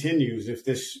this continues, if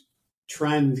this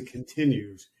trend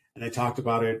continues, and I talked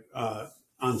about it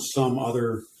on some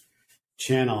other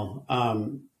channel,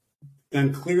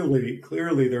 then clearly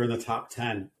they're in the top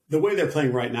 10. The way they're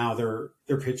playing right now, their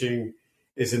pitching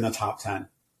is in the top 10.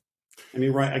 I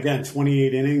mean, right, again,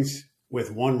 28 innings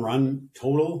with 1 run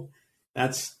total.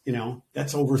 That's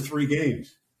over 3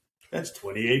 games. That's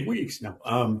 28 weeks. No,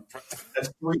 that's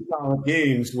 3 solid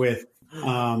games with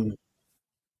under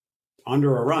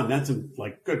a run. That's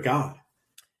like, good God.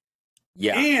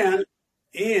 Yeah.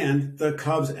 And the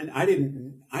Cubs, and I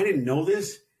didn't know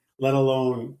this, let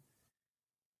alone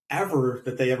ever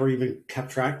that they ever even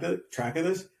kept track of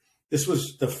this. This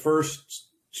was the first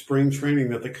spring training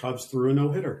that the Cubs threw a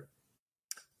no-hitter.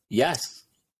 Yes.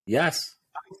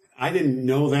 I didn't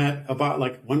know that about,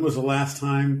 when was the last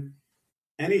time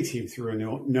any team threw a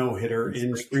no-hitter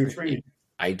in spring training?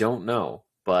 I don't know,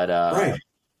 but right.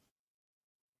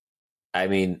 I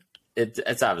mean,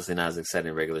 it's obviously not as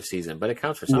exciting in regular season, but it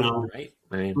counts for something, right?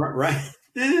 I mean, right.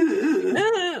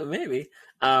 Maybe.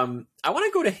 I want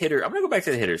to go to hitter. I'm going to go back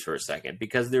to the hitters for a second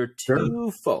because there are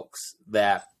 2 folks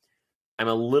that I'm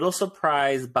a little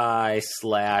surprised by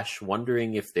 /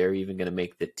 wondering if they're even going to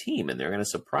make the team, and they're going to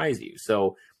surprise you.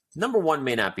 So number 1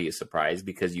 may not be a surprise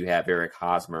because you have Eric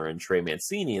Hosmer and Trey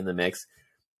Mancini in the mix.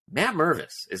 Matt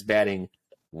Mervis is batting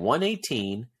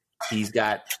 118. He's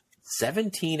got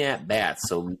 17 at-bats.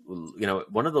 So,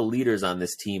 one of the leaders on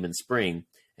this team in spring,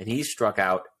 and he struck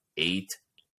out 8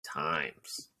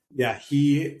 times. Yeah,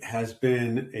 he has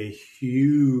been a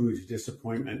huge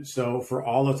disappointment. So for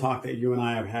all the talk that you and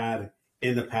I have had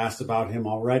in the past about him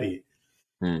already,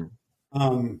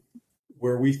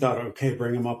 where we thought, okay,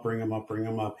 bring him up.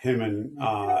 Him and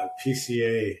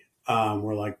PCA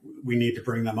were like, we need to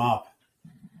bring them up.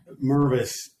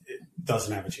 Mervis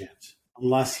doesn't have a chance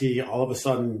unless he all of a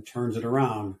sudden turns it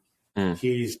around.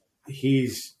 He's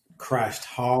crashed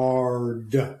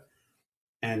hard,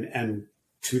 and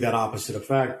to that opposite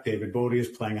effect, David Bodie is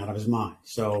playing out of his mind.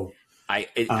 So I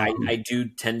do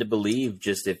tend to believe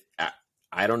just if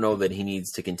I don't know that he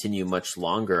needs to continue much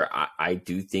longer. I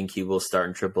do think he will start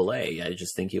in AAA. I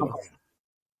just think he will.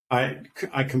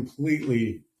 I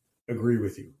completely agree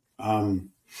with you.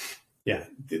 Yeah,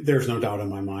 there's no doubt in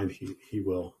my mind he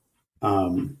will.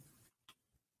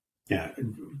 Yeah,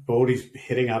 Bodie's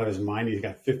hitting out of his mind. He's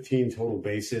got 15 total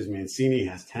bases. Mancini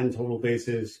has 10 total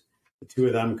bases. The two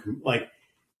of them,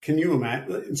 can you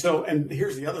imagine? So, and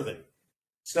here's the other thing.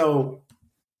 So,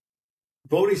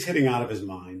 Bodie's hitting out of his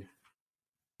mind,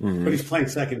 but he's playing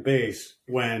second base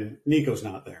when Nico's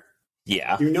not there.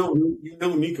 Yeah, you know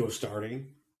Nico's starting.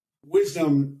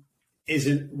 Wisdom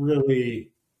isn't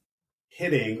really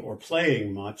hitting or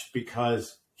playing much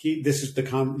because this is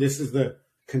the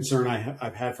concern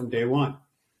I've had from day one.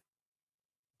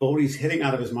 Bodie's hitting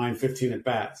out of his mind 15 at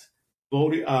bats.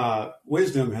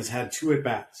 Wisdom has had 3 at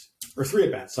bats,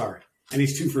 and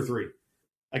he's 2 for 3.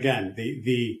 Again,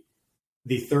 the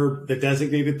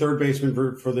designated third baseman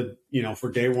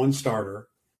for day one starter,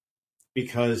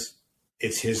 because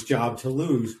it's his job to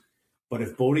lose. But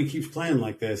if Bodie keeps playing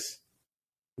like this,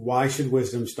 why should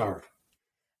Wisdom start?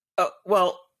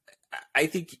 Well, I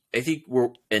think we're,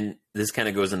 and this kind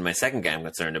of goes into my second guy I'm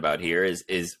concerned about here is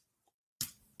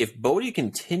if Bodie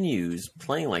continues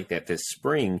playing like that this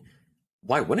spring,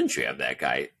 why wouldn't you have that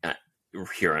guy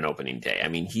here on opening day? I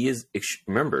mean,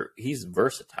 remember, he's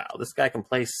versatile. This guy can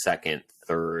play second,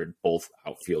 third, both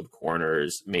outfield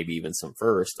corners, maybe even some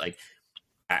first. Like,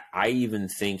 I even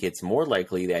think it's more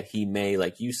likely that he may,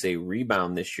 like you say,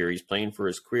 rebound this year. He's playing for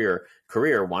his career,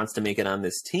 wants to make it on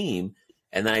this team.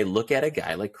 And then I look at a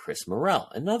guy like Chris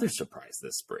Morel, another surprise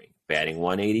this spring, batting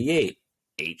 188,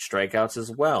 8 strikeouts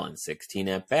as well, and 16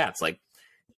 at-bats. Like,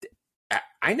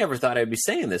 I never thought I'd be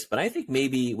saying this, but I think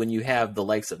maybe when you have the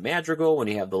likes of Madrigal, when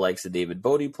you have the likes of David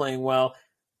Bodie playing well,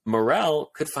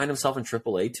 Morel could find himself in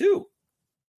AAA too.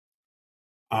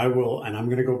 I will, and I'm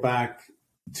going to go back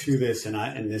to this,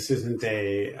 and this isn't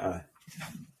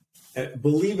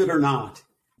believe it or not,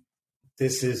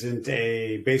 this isn't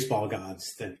a baseball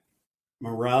gods thing.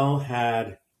 Morel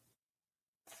had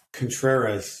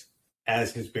Contreras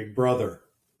as his big brother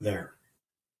there.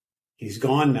 He's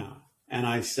gone now. And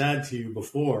I said to you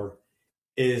before,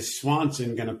 is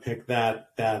Swanson going to pick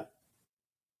that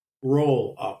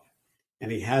role up?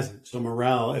 And he hasn't. So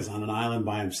Morel is on an island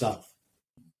by himself.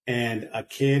 And a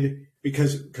kid,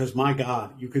 because my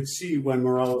God, you could see when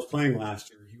Morel was playing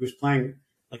last year, he was playing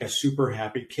like a super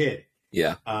happy kid.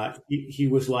 Yeah. He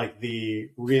was like the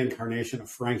reincarnation of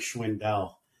Frank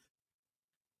Schwindel.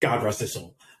 God rest his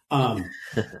soul.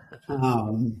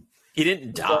 He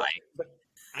didn't die. But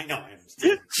I know. I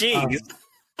understand. Jeez.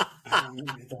 I don't mean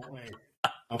it that way.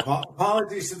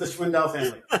 Apologies to the Schwindel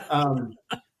family.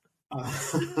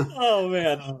 Oh,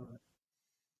 man.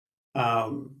 I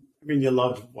mean, you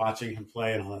loved watching him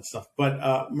play and all that stuff.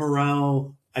 But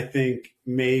Morel, I think,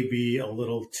 may be a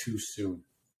little too soon.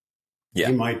 Yeah.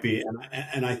 He might be.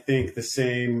 And I think the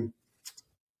same,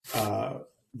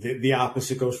 the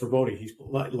opposite goes for Bodie. He's,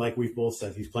 like we've both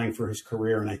said, he's playing for his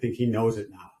career, and I think he knows it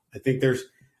now. I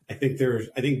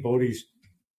think Bodie's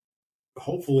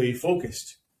hopefully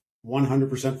focused,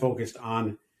 100% focused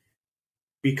on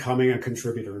becoming a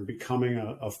contributor and becoming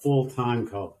a full-time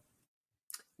Cub.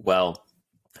 Well,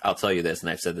 I'll tell you this, and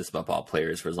I've said this about ball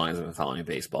players for as long as I've been following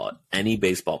baseball. Any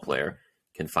baseball player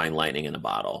can find lightning in a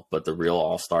bottle, but the real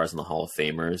all-stars and the Hall of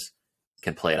Famers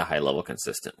can play at a high level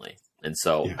consistently. And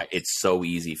so It's so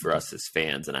easy for us as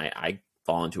fans, and I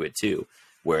fall into it too,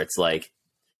 where it's like,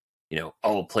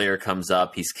 a player comes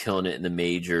up, he's killing it in the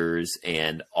majors,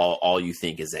 and all you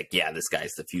think is like, yeah, this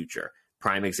guy's the future.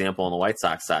 Prime example on the White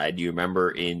Sox side, do you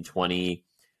remember in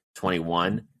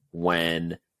 2021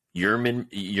 when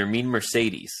Yermin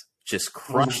Mercedes just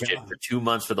crushed it for 2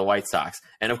 months for the White Sox?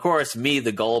 And of course, me,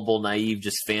 the gullible, naive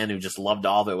fan who just loved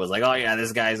all of it, was like, oh yeah,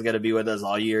 this guy's going to be with us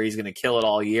all year. He's going to kill it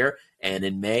all year. And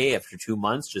in May, after 2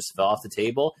 months, just fell off the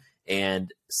table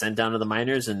and sent down to the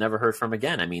minors and never heard from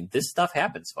again. I mean, this stuff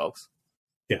happens, folks.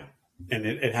 Yeah. And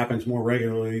it happens more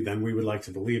regularly than we would like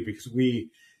to believe, because we,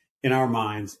 in our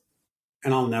minds,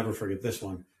 and I'll never forget this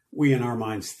one, we in our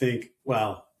minds think,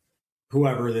 well,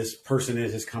 whoever this person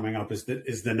is coming up is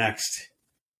the next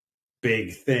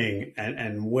big thing.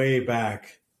 And way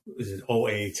back, was it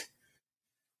 2008?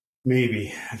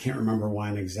 Maybe. I can't remember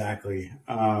when exactly.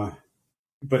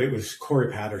 But it was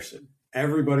Corey Patterson.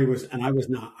 Everybody was, and I was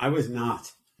not.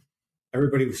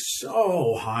 Everybody was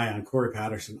so high on Corey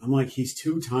Patterson. I'm like, he's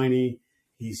too tiny.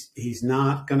 He's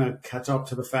not going to catch up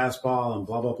to the fastball and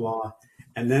blah, blah, blah.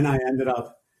 And then I ended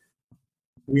up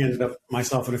we ended up,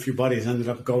 myself and a few buddies ended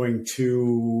up going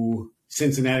to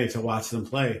Cincinnati to watch them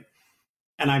play.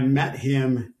 And I met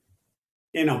him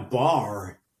in a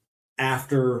bar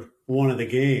after one of the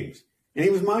games. And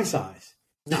he was my size.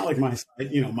 Not like my size,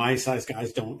 my size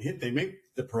guys don't hit. They make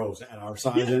the pros at our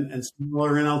size and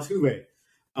smaller in Altuve.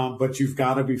 But you've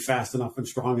got to be fast enough and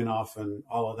strong enough and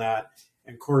all of that.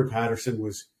 And Corey Patterson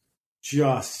was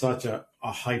just such a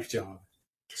hype job.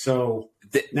 So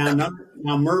now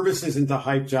Mervis isn't a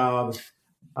hype job,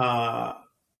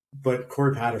 but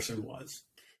Corey Patterson was.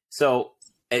 So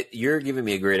you're giving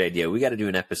me a great idea. We got to do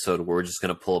an episode where we're just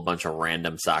going to pull a bunch of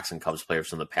random Sox and Cubs players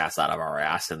from the past out of our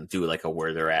ass and do like a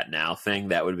where they're at now thing.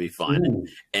 That would be fun. Ooh,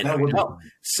 that would be fun.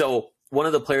 So one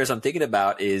of the players I'm thinking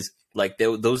about is like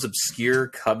those obscure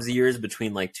Cubs years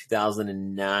between like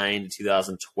 2009 to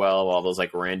 2012, all those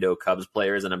like rando Cubs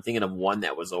players. And I'm thinking of one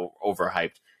that was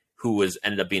overhyped who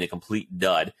ended up being a complete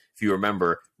dud. If you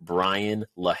remember, Brian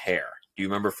LaHair. Do you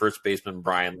remember first baseman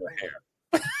Brian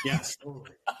LaHair? Yes.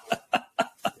 Totally.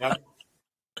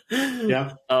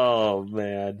 Yep. Oh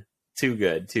man, too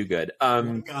good.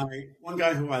 One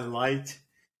guy who I liked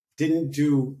didn't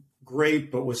do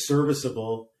great, but was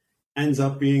serviceable. Ends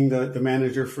up being the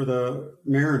manager for the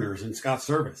Mariners and Scott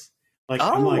Service.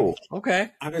 I'm like, okay.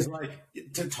 I was like,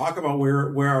 to talk about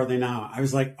where are they now? I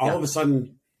was like, all of a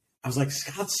sudden, I was like,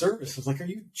 Scott Service. I was like, are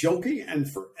you joking?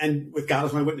 And with God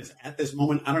as my witness, at this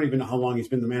moment, I don't even know how long he's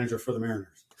been the manager for the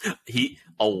Mariners.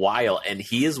 A while, and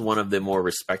he is one of the more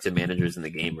respected managers in the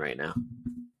game right now.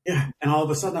 Yeah, and all of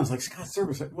a sudden I was like, Scott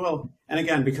Service. Well, and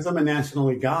again, because I'm a National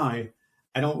League guy,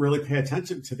 I don't really pay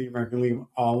attention to the American League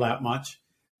all that much,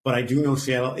 but I do know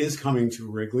Seattle is coming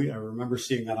to Wrigley. I remember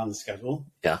seeing that on the schedule.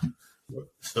 Yeah.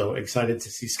 So excited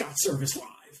to see Scott Service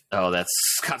live. Oh, that's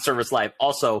Scott Service live.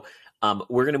 Also,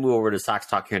 we're going to move over to Sox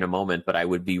Talk here in a moment, but I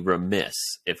would be remiss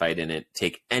if I didn't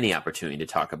take any opportunity to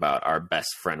talk about our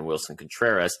best friend, Wilson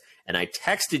Contreras. And I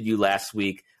texted you last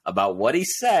week about what he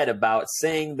said about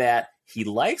saying that he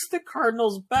likes the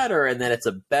Cardinals better and that it's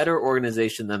a better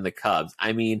organization than the Cubs.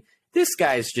 I mean, this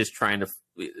guy's just trying to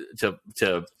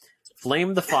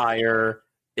flame the fire.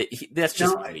 That's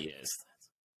just what he is.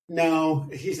 No,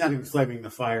 he's not even flaming the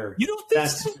fire. You don't think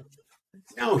so?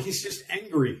 No, he's just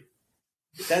angry.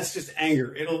 That's just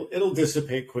anger. It'll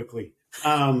dissipate quickly.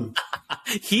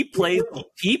 He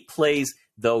plays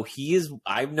though.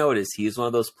 I've noticed he is one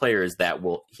of those players that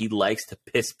he likes to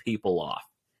piss people off.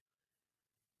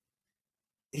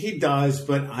 He does,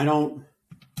 but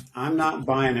I'm not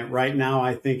buying it right now.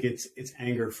 I think it's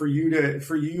anger for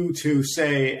you to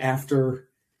say after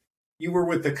you were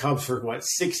with the Cubs for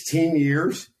 16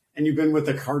 years and you've been with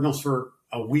the Cardinals for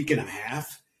a week and a half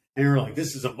and you're like,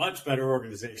 this is a much better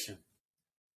organization.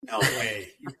 No way.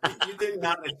 You did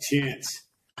not a chance.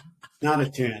 Not a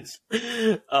chance.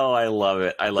 Oh, I love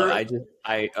it.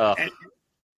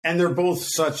 And they're both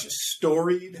such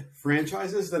storied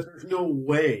franchises that there's no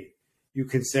way you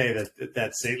can say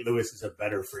that St. Louis is a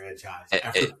better franchise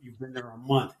after you've been there a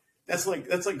month. That's like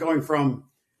going from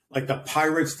like the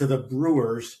Pirates to the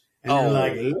Brewers, and you're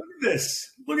like, look at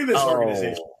this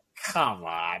organization. Come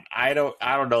on, I don't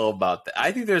know about that.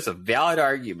 I think there's a valid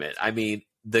argument. I mean,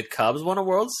 the Cubs won a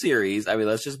World Series. I mean,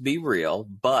 let's just be real.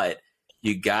 But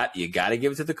you got to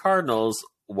give it to the Cardinals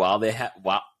while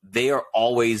they are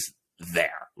always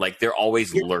there, like they're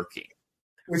always lurking.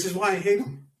 Which is why I hate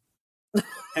them.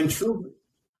 And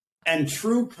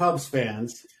true Cubs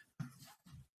fans,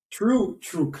 true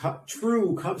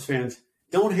Cubs fans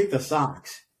don't hate the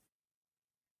Sox.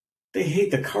 They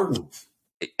hate the Cardinals.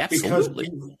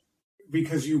 Absolutely.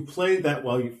 Because you played that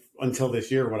until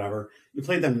this year, or whatever. You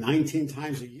played them 19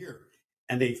 times a year,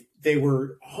 and they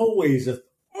were always a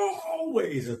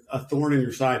thorn in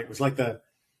your side. It was like the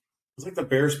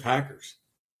Bears Packers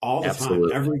all the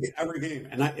Absolutely. time, every game.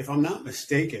 And if I'm not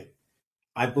mistaken,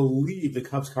 I believe the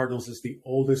Cubs Cardinals is the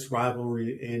oldest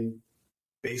rivalry in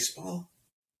baseball.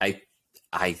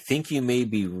 I think you may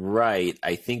be right.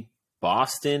 I think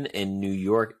Boston and New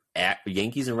York,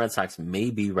 Yankees and Red Sox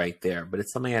may be right there, but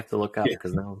it's something I have to look up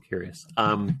because now I'm curious.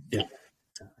 Yeah,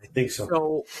 I think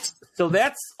so. So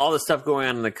that's all the stuff going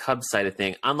on the Cubs side of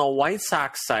thing. On the White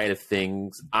Sox side of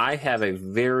things, I have a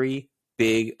very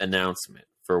big announcement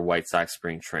for White Sox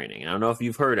spring training. I don't know if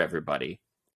you've heard, everybody,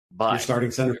 but you're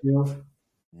starting center field.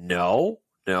 No,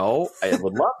 I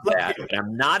would love that. And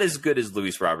I'm not as good as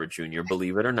Luis Robert Jr.,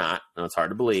 believe it or not. No, it's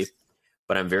hard to believe.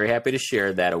 But I'm very happy to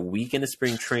share that a week into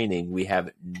spring training, we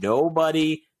have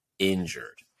nobody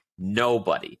injured.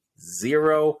 Nobody.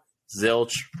 Zero,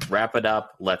 zilch, wrap it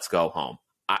up, let's go home.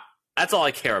 That's all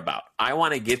I care about. I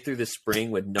want to get through the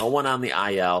spring with no one on the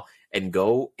IL and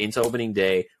go into opening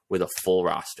day with a full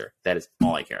roster. That is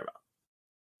all I care about.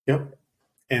 Yep.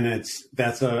 And that's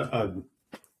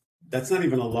not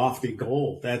even a lofty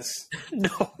goal. That's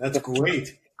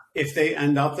great. If they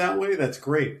end up that way, that's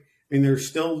great. I mean, they're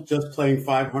still just playing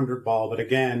 500 ball, but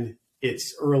again,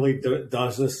 it's early.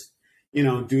 Does this,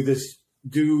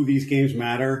 do these games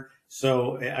matter?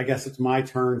 So I guess it's my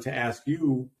turn to ask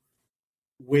you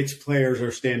which players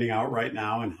are standing out right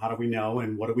now, and how do we know,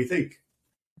 and what do we think?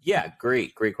 Yeah,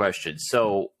 great question.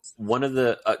 So one of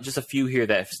the just a few here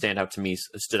that stood out to me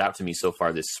so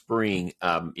far this spring.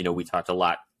 We talked a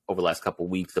lot over the last couple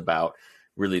of weeks about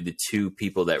really the two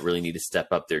people that really need to step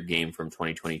up their game from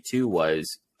 2022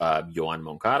 was Yoan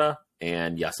Moncada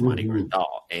and Yasmani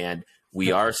Grandal. And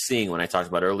we are seeing, when I talked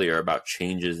about earlier about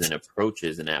changes in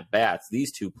approaches and at-bats,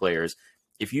 these two players,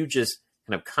 if you just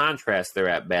kind of contrast their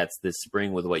at-bats this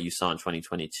spring with what you saw in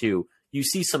 2022, you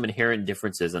see some inherent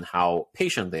differences in how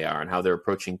patient they are and how they're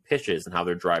approaching pitches and how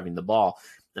they're driving the ball.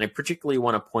 And I particularly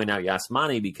want to point out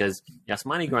Yasmani because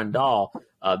Yasmani Grandal,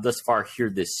 thus far here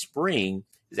this spring,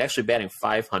 is actually batting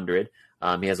 500.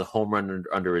 He has a home run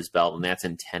under his belt, and that's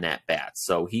in 10 at-bats.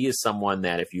 So he is someone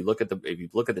that if you look at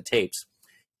the tapes,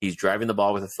 he's driving the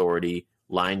ball with authority,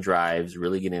 line drives,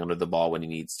 really getting under the ball when he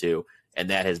needs to, and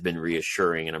that has been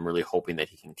reassuring, and I'm really hoping that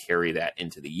he can carry that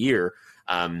into the year.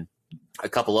 A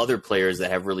couple other players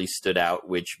that have really stood out,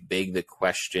 which beg the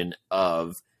question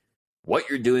of what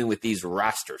you're doing with these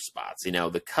roster spots.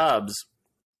 The Cubs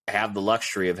have the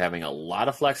luxury of having a lot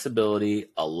of flexibility,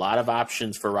 a lot of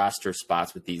options for roster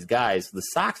spots with these guys. The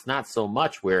Sox, not so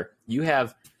much, where you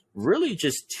have really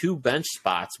just two bench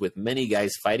spots with many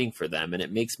guys fighting for them. And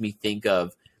it makes me think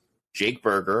of Jake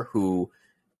Berger, who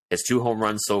has 2 home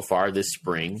runs so far this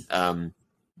spring. Though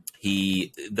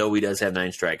he does have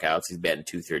 9 strikeouts, he's batting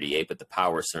 .238, but the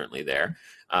power is certainly there.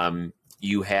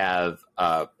 You have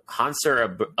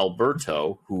Hanser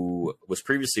Alberto, who was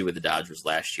previously with the Dodgers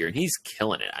last year, and he's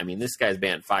killing it. I mean, this guy's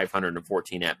batting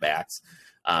 514 at-bats,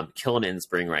 killing it in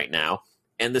spring right now.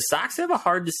 And the Sox have a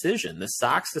hard decision. The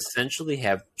Sox essentially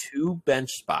have 2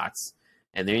 bench spots,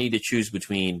 and they need to choose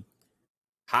between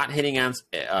hot-hitting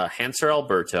Hanser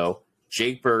Alberto,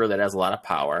 Jake Berger that has a lot of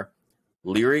power,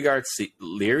 Leary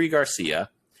Garcia,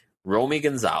 Romy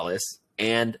Gonzalez,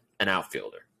 and an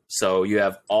outfielder. So you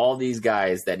have all these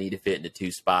guys that need to fit into 2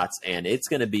 spots, and it's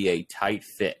going to be a tight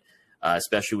fit,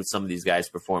 especially with some of these guys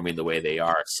performing the way they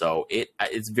are. So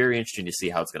it's very interesting to see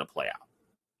how it's going to play out.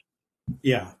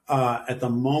 Yeah. At the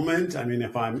moment, I mean,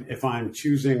 if I'm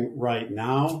choosing right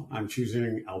now, I'm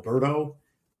choosing Alberto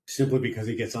simply because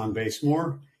he gets on base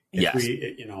more.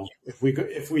 If we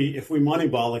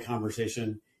moneyball the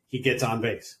conversation, he gets on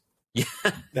base. Yeah.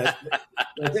 That's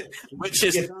it. Which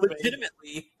is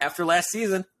legitimately, after last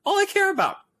season, all I care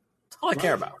about. That's all I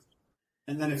care about.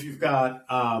 And then if you've got,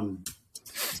 oh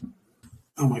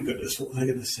my goodness, what was I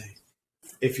going to say?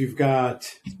 If you've got,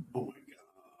 oh my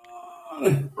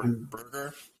God.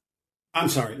 Burger? I'm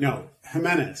sorry, no,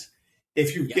 Jimenez.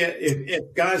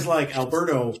 If guys like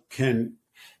Alberto can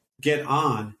get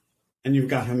on, and you've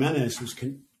got Jimenez who's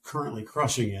currently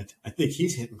crushing it, I think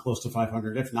he's hitting close to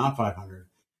 500, if not 500.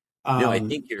 No, I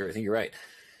think you're right.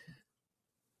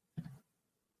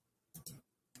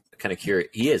 Kind of curious.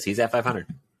 He is. He's at 500.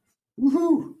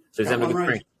 Woohoo! So he's having a good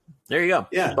spring. There you go.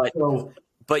 Yeah.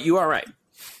 But you are right.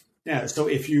 Yeah. So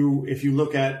if you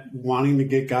look at wanting to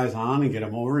get guys on and get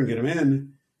them over and get them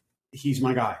in, he's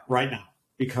my guy right now.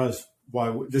 Because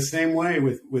the same way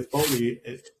with Bodie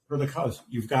for the Cubs,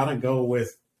 you've got to go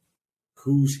with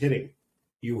who's hitting.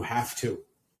 You have to.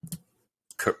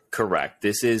 Correct.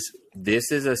 This is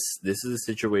a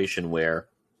situation where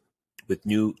with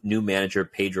new manager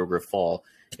Pedro Grifol,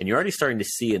 and you're already starting to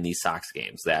see in these Sox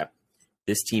games that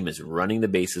this team is running the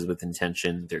bases with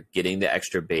intention. They're getting the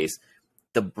extra base.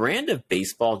 The brand of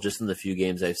baseball, just in the few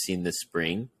games I've seen this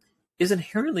spring, is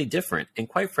inherently different. And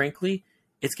quite frankly,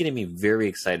 it's getting me very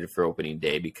excited for opening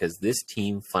day because this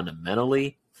team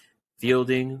fundamentally,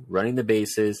 fielding, running the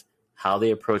bases, how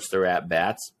they approach their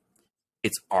at-bats,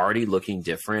 it's already looking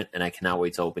different, and I cannot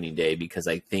wait to opening day because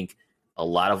I think a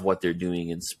lot of what they're doing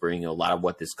in spring, a lot of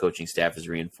what this coaching staff is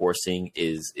reinforcing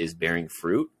is bearing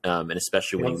fruit, and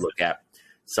especially when you look at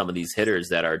some of these hitters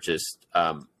that are just,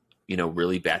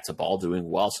 really bat to ball doing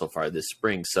well so far this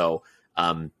spring. So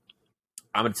I'm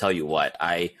going to tell you what,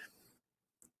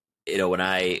 when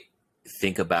I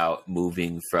think about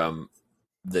moving from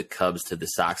the Cubs to the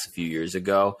Sox a few years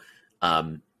ago,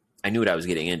 I knew what I was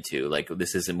getting into. Like,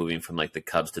 this isn't moving from like the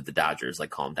Cubs to the Dodgers,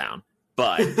 like calm down.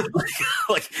 But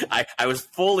I was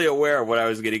fully aware of what I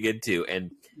was getting into. And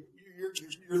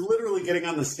you're literally getting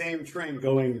on the same train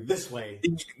going this way.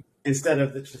 instead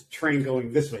of the just train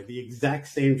going this way, the exact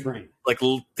same train. Like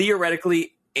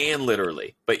theoretically and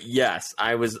literally. But yes,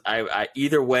 I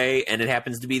either way, and it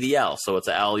happens to be the L, so it's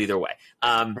an L either way.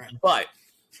 Right. But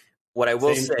what I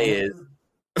will say is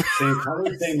same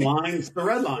color, same lines, the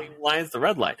red line. Same lines, the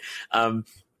red line.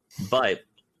 But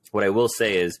what I will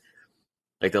say is,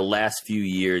 like, the last few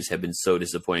years have been so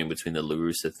disappointing between the La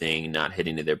Russa thing not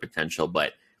hitting to their potential.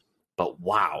 But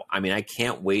wow, I mean, I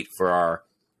can't wait for our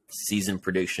season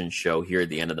prediction show here at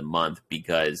the end of the month,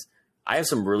 because I have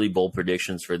some really bold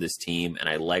predictions for this team, and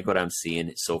I like what I'm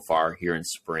seeing so far here in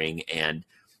spring. And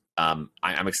I'm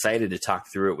excited to talk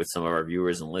through it with some of our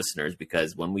viewers and listeners,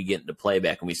 because when we get into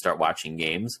playback and we start watching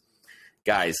games,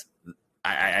 guys,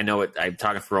 I know it. I'm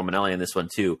talking for Romanelli on this one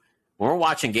too. When we're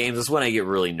watching games, this is when I get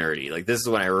really nerdy. Like, this is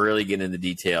when I really get into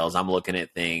details. I'm looking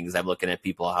at things. I'm looking at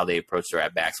people, how they approach their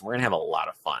at-backs, and we're gonna have a lot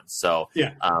of fun. So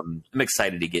yeah, I'm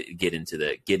excited to get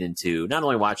into not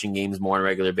only watching games more on a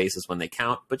regular basis when they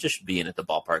count, but just being at the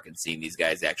ballpark and seeing these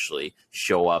guys actually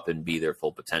show up and be their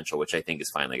full potential, which I think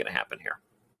is finally going to happen here.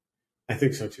 I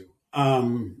think so too.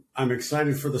 I'm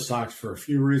excited for the Sox for a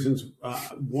few reasons.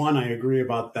 One, I agree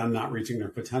about them not reaching their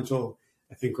potential.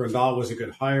 I think Grandal was a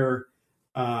good hire.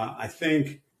 I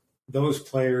think those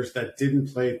players that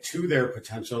didn't play to their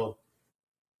potential,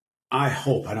 I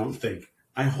hope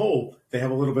they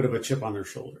have a little bit of a chip on their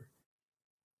shoulder.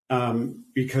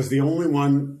 Because the only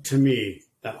one, to me,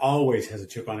 that always has a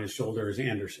chip on his shoulder is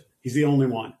Anderson. He's the only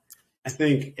one. I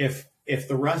think if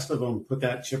the rest of them put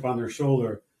that chip on their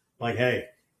shoulder, like, hey,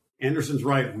 Anderson's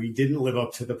right, we didn't live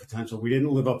up to the potential. We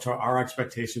didn't live up to our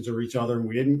expectations of each other, and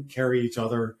we didn't carry each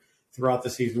other throughout the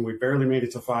season. We barely made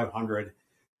it to 500.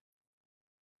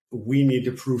 We need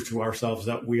to prove to ourselves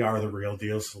that we are the real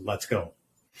deal, so let's go.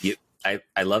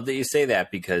 I love that you say that,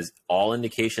 because all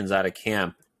indications out of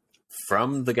camp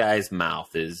from the guy's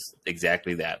mouth is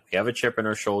exactly that. We have a chip on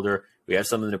our shoulder. We have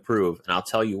something to prove. And I'll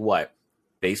tell you what,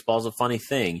 baseball's a funny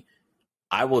thing.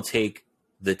 I will take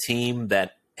the team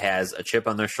that has a chip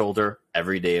on their shoulder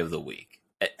every day of the week.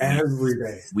 Every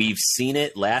day. We've seen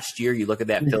it last year. You look at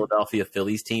that Philadelphia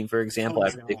Phillies team, for example,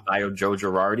 after they fired Joe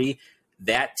Girardi.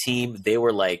 That team, they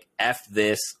were like, F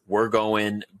this, we're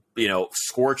going,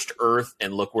 scorched earth,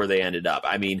 and look where they ended up.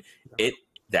 I mean,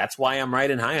 that's why I'm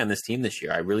riding high on this team this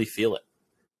year. I really feel it.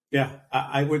 Yeah,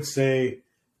 I would say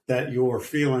that your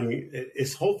feeling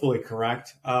is hopefully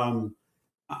correct.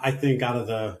 I think out of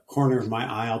the corner of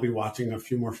my eye, I'll be watching a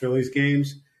few more Phillies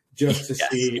games just to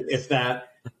see if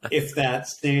that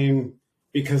same,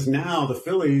 because now the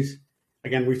Phillies,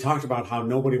 again, we talked about how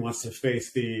nobody wants to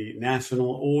face the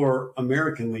National or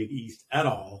American League East at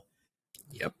all.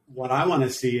 Yep. What I want to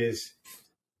see is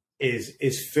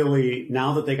Philly,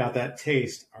 now that they got that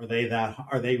taste, are they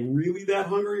really that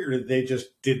hungry, or did they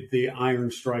just did the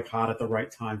iron strike hot at the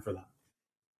right time for them?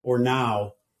 Or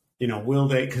now, will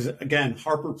they? Because again,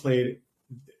 Harper played.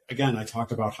 Again, I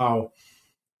talked about how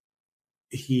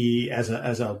he, as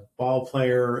a ball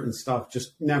player and stuff,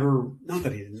 just never, not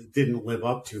that he didn't live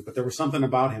up to, but there was something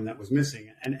about him that was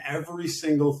missing. And every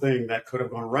single thing that could have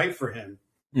gone right for him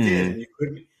did. And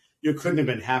you couldn't have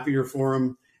been happier for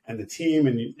him and the team.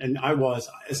 And I was,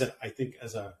 I think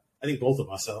both of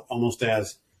us, almost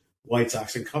as White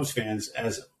Sox and Cubs fans,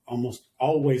 as almost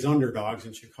always underdogs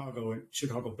in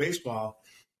Chicago baseball.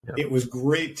 Yep. It was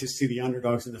great to see the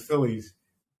underdogs in the Phillies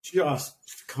just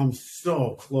come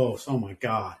so close. Oh my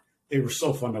God. They were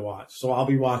so fun to watch. So I'll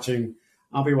be watching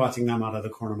them out of the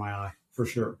corner of my eye for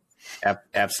sure.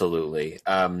 Absolutely.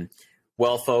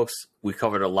 Well, folks, we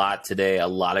covered a lot today, a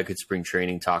lot of good spring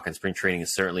training talk, and spring training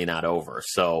is certainly not over.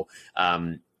 So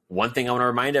one thing I want to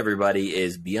remind everybody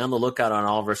is be on the lookout on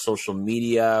all of our social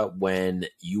media when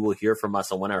you will hear from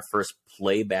us on when our first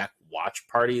playback watch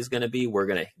party is going to be. We're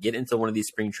going to get into one of these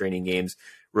spring training games.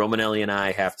 Romanelli and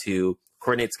I have to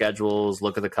coordinate schedules,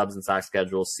 look at the Cubs and Sox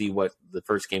schedules, see what the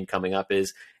first game coming up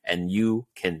is, and you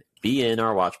can be in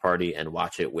our watch party and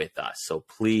watch it with us. So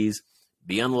please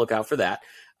be on the lookout for that.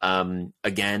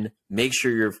 Again, make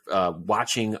sure you're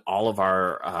watching all of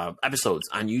our episodes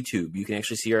on YouTube. You can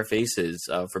actually see our faces,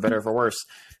 for better or for worse.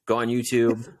 Go on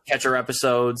YouTube, catch our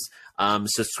episodes,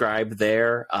 subscribe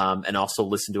there, and also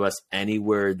listen to us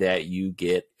anywhere that you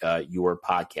get your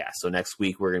podcast. So next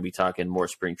week, we're going to be talking more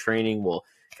spring training. We'll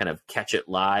kind of catch it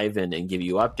live and give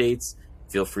you updates.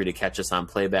 Feel free to catch us on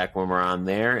playback when we're on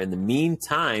there. In the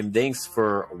meantime, thanks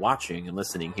for watching and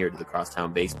listening here to the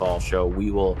Crosstown Baseball Show.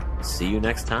 We will see you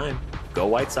next time. Go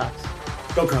White Sox.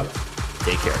 Go Cubs.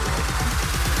 Take care, everybody.